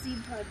of all the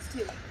seed pods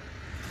too.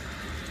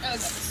 Okay,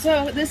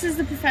 so this is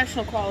the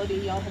professional quality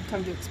y'all have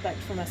come to expect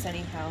from us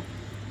anyhow.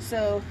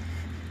 So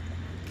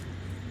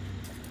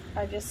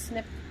I just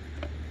snip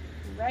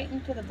right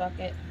into the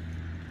bucket,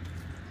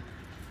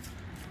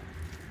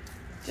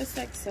 just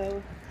like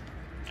so.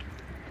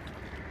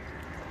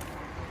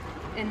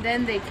 And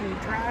then they can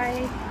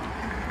dry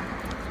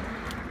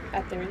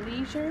at their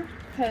leisure,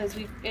 because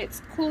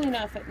it's cool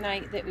enough at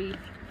night that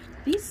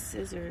these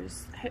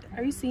scissors,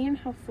 are you seeing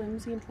how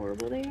flimsy and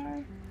horrible they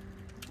are?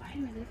 Why do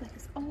I look like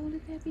this? Oh,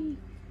 look at Bee.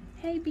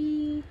 Hey,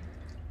 Bee.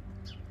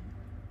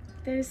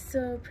 They're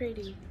so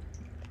pretty.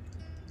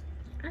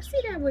 I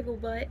see that wiggle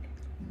butt.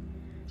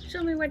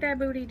 Show me what that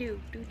booty do.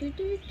 Do, do,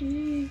 do,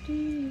 do,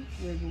 do.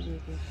 Wiggle,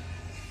 wiggle.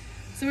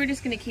 So we're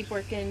just going to keep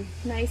working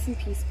nice and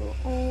peaceful.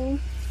 Oh,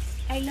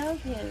 I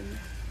love him.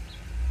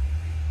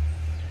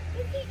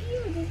 Look at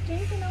you, just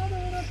drinking all the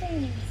little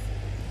things.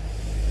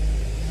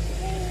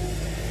 Hey.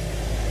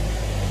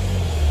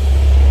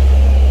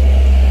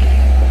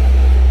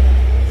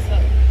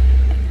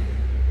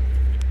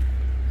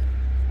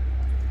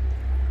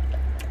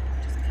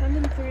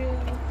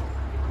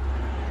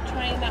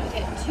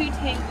 Too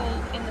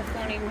tangled in the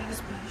thorny rose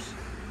bush.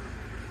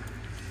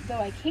 Though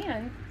I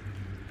can,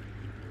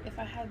 if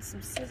I had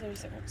some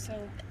scissors that weren't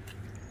so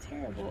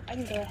terrible, I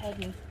can go ahead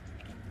and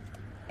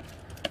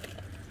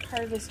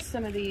harvest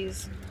some of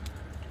these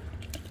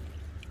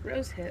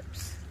rose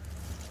hips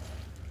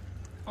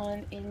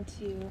on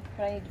into,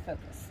 but I need to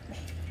focus.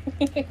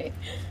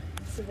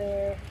 So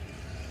there,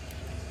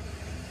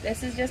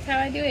 this is just how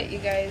I do it, you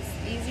guys.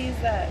 Easy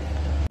as that.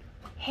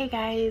 Hey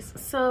guys,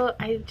 so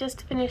I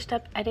just finished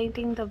up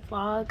editing the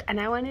vlog and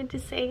I wanted to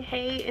say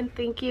hey and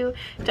thank you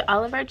to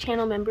all of our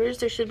channel members.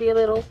 There should be a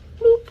little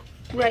boop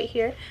right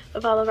here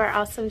of all of our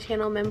awesome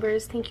channel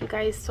members. Thank you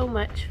guys so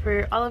much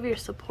for all of your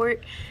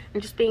support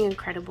and just being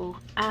incredible.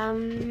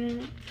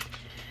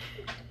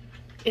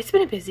 It's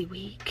been a busy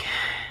week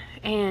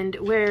and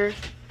we're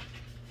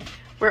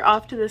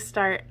off to the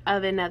start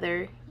of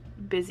another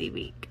busy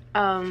week.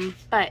 But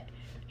I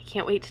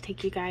can't wait to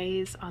take you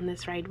guys on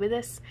this ride with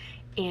us.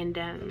 And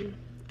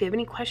if you have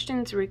any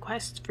questions or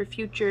requests for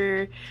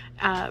future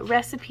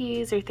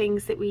recipes or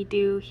things that we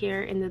do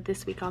here in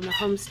This Week on the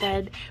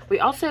Homestead, we're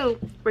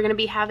going to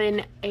be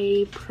having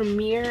a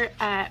premiere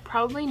at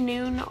probably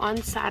noon on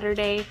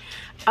Saturday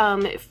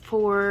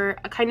for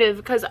a kind of,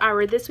 because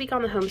our This Week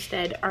on the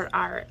Homestead are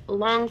our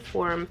long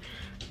form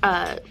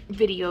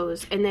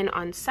videos, and then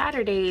on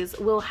Saturdays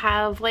we'll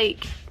have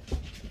like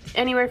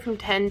anywhere from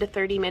 10 to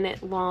 30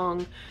 minute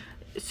long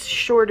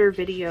shorter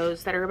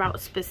videos that are about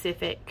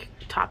specific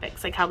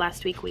topics, like how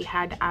last week we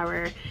had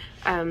our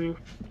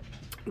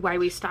why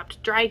we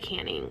stopped dry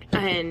canning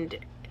and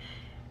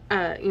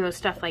you know,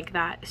 stuff like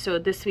that. So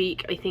this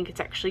week I think it's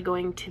actually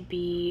going to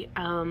be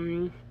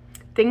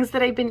things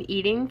that I've been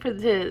eating for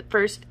the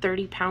first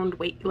 30-pound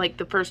weight, like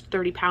the first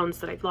 30 pounds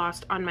that I've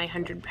lost on my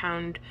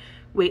 100-pound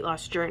weight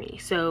loss journey.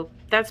 So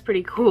that's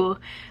pretty cool.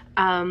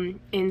 And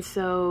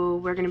so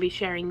we're going to be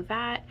sharing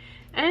that.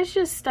 And it's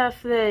just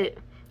stuff that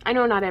I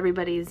know not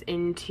everybody's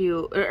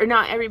into, or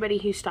not everybody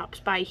who stops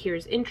by here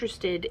is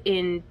interested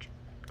in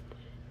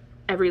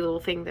every little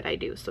thing that I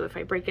do. So if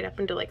I break it up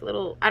into like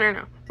little, I don't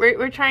know,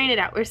 we're trying it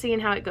out. We're seeing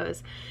how it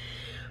goes.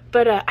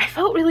 But I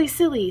felt really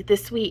silly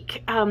this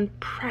week,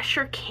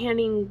 pressure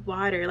canning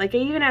water. Like I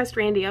even asked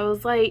Randy, I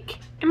was like,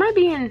 am I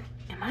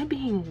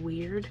being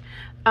weird?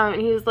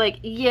 And he was like,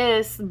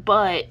 yes,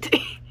 but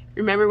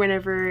remember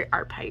whenever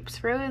our pipes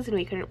froze and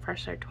we couldn't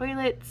flush our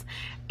toilets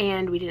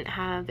and we didn't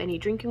have any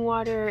drinking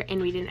water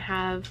and we didn't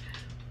have,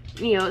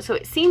 you know, so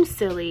it seems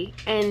silly.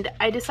 And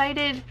I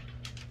decided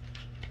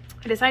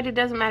it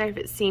doesn't matter if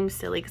it seems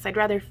silly, because I'd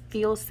rather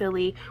feel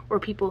silly or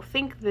people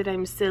think that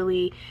I'm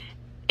silly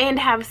and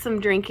have some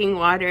drinking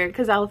water,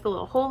 because I'll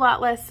feel a whole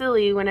lot less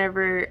silly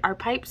whenever our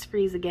pipes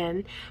freeze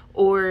again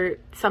or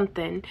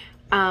something.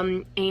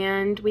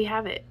 And we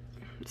have it.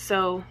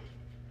 So,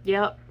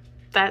 yep,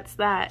 that's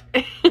that.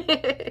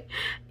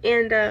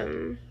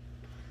 And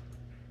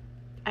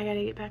I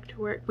gotta get back to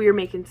work. We are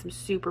making some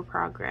super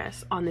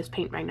progress on this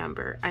paint by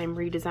number. I'm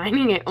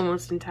redesigning it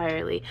almost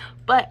entirely,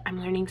 but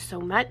I'm learning so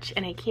much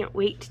and I can't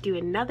wait to do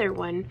another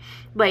one.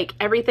 Like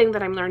everything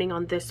that I'm learning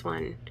on this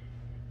one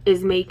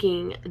is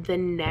making the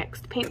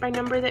next paint by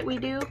number that we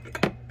do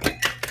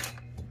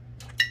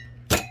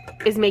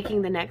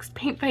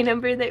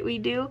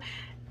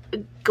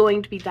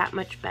going to be that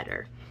much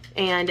better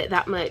and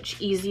that much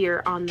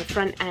easier on the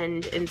front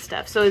end and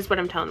stuff. So is what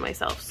I'm telling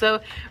myself. So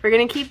we're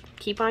gonna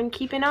keep on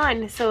keeping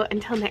on. So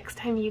until next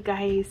time, you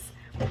guys,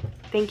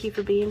 thank you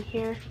for being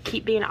here.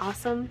 Keep being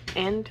awesome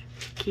and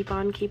keep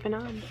on keeping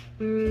on.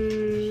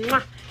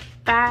 Mwah.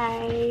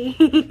 Bye.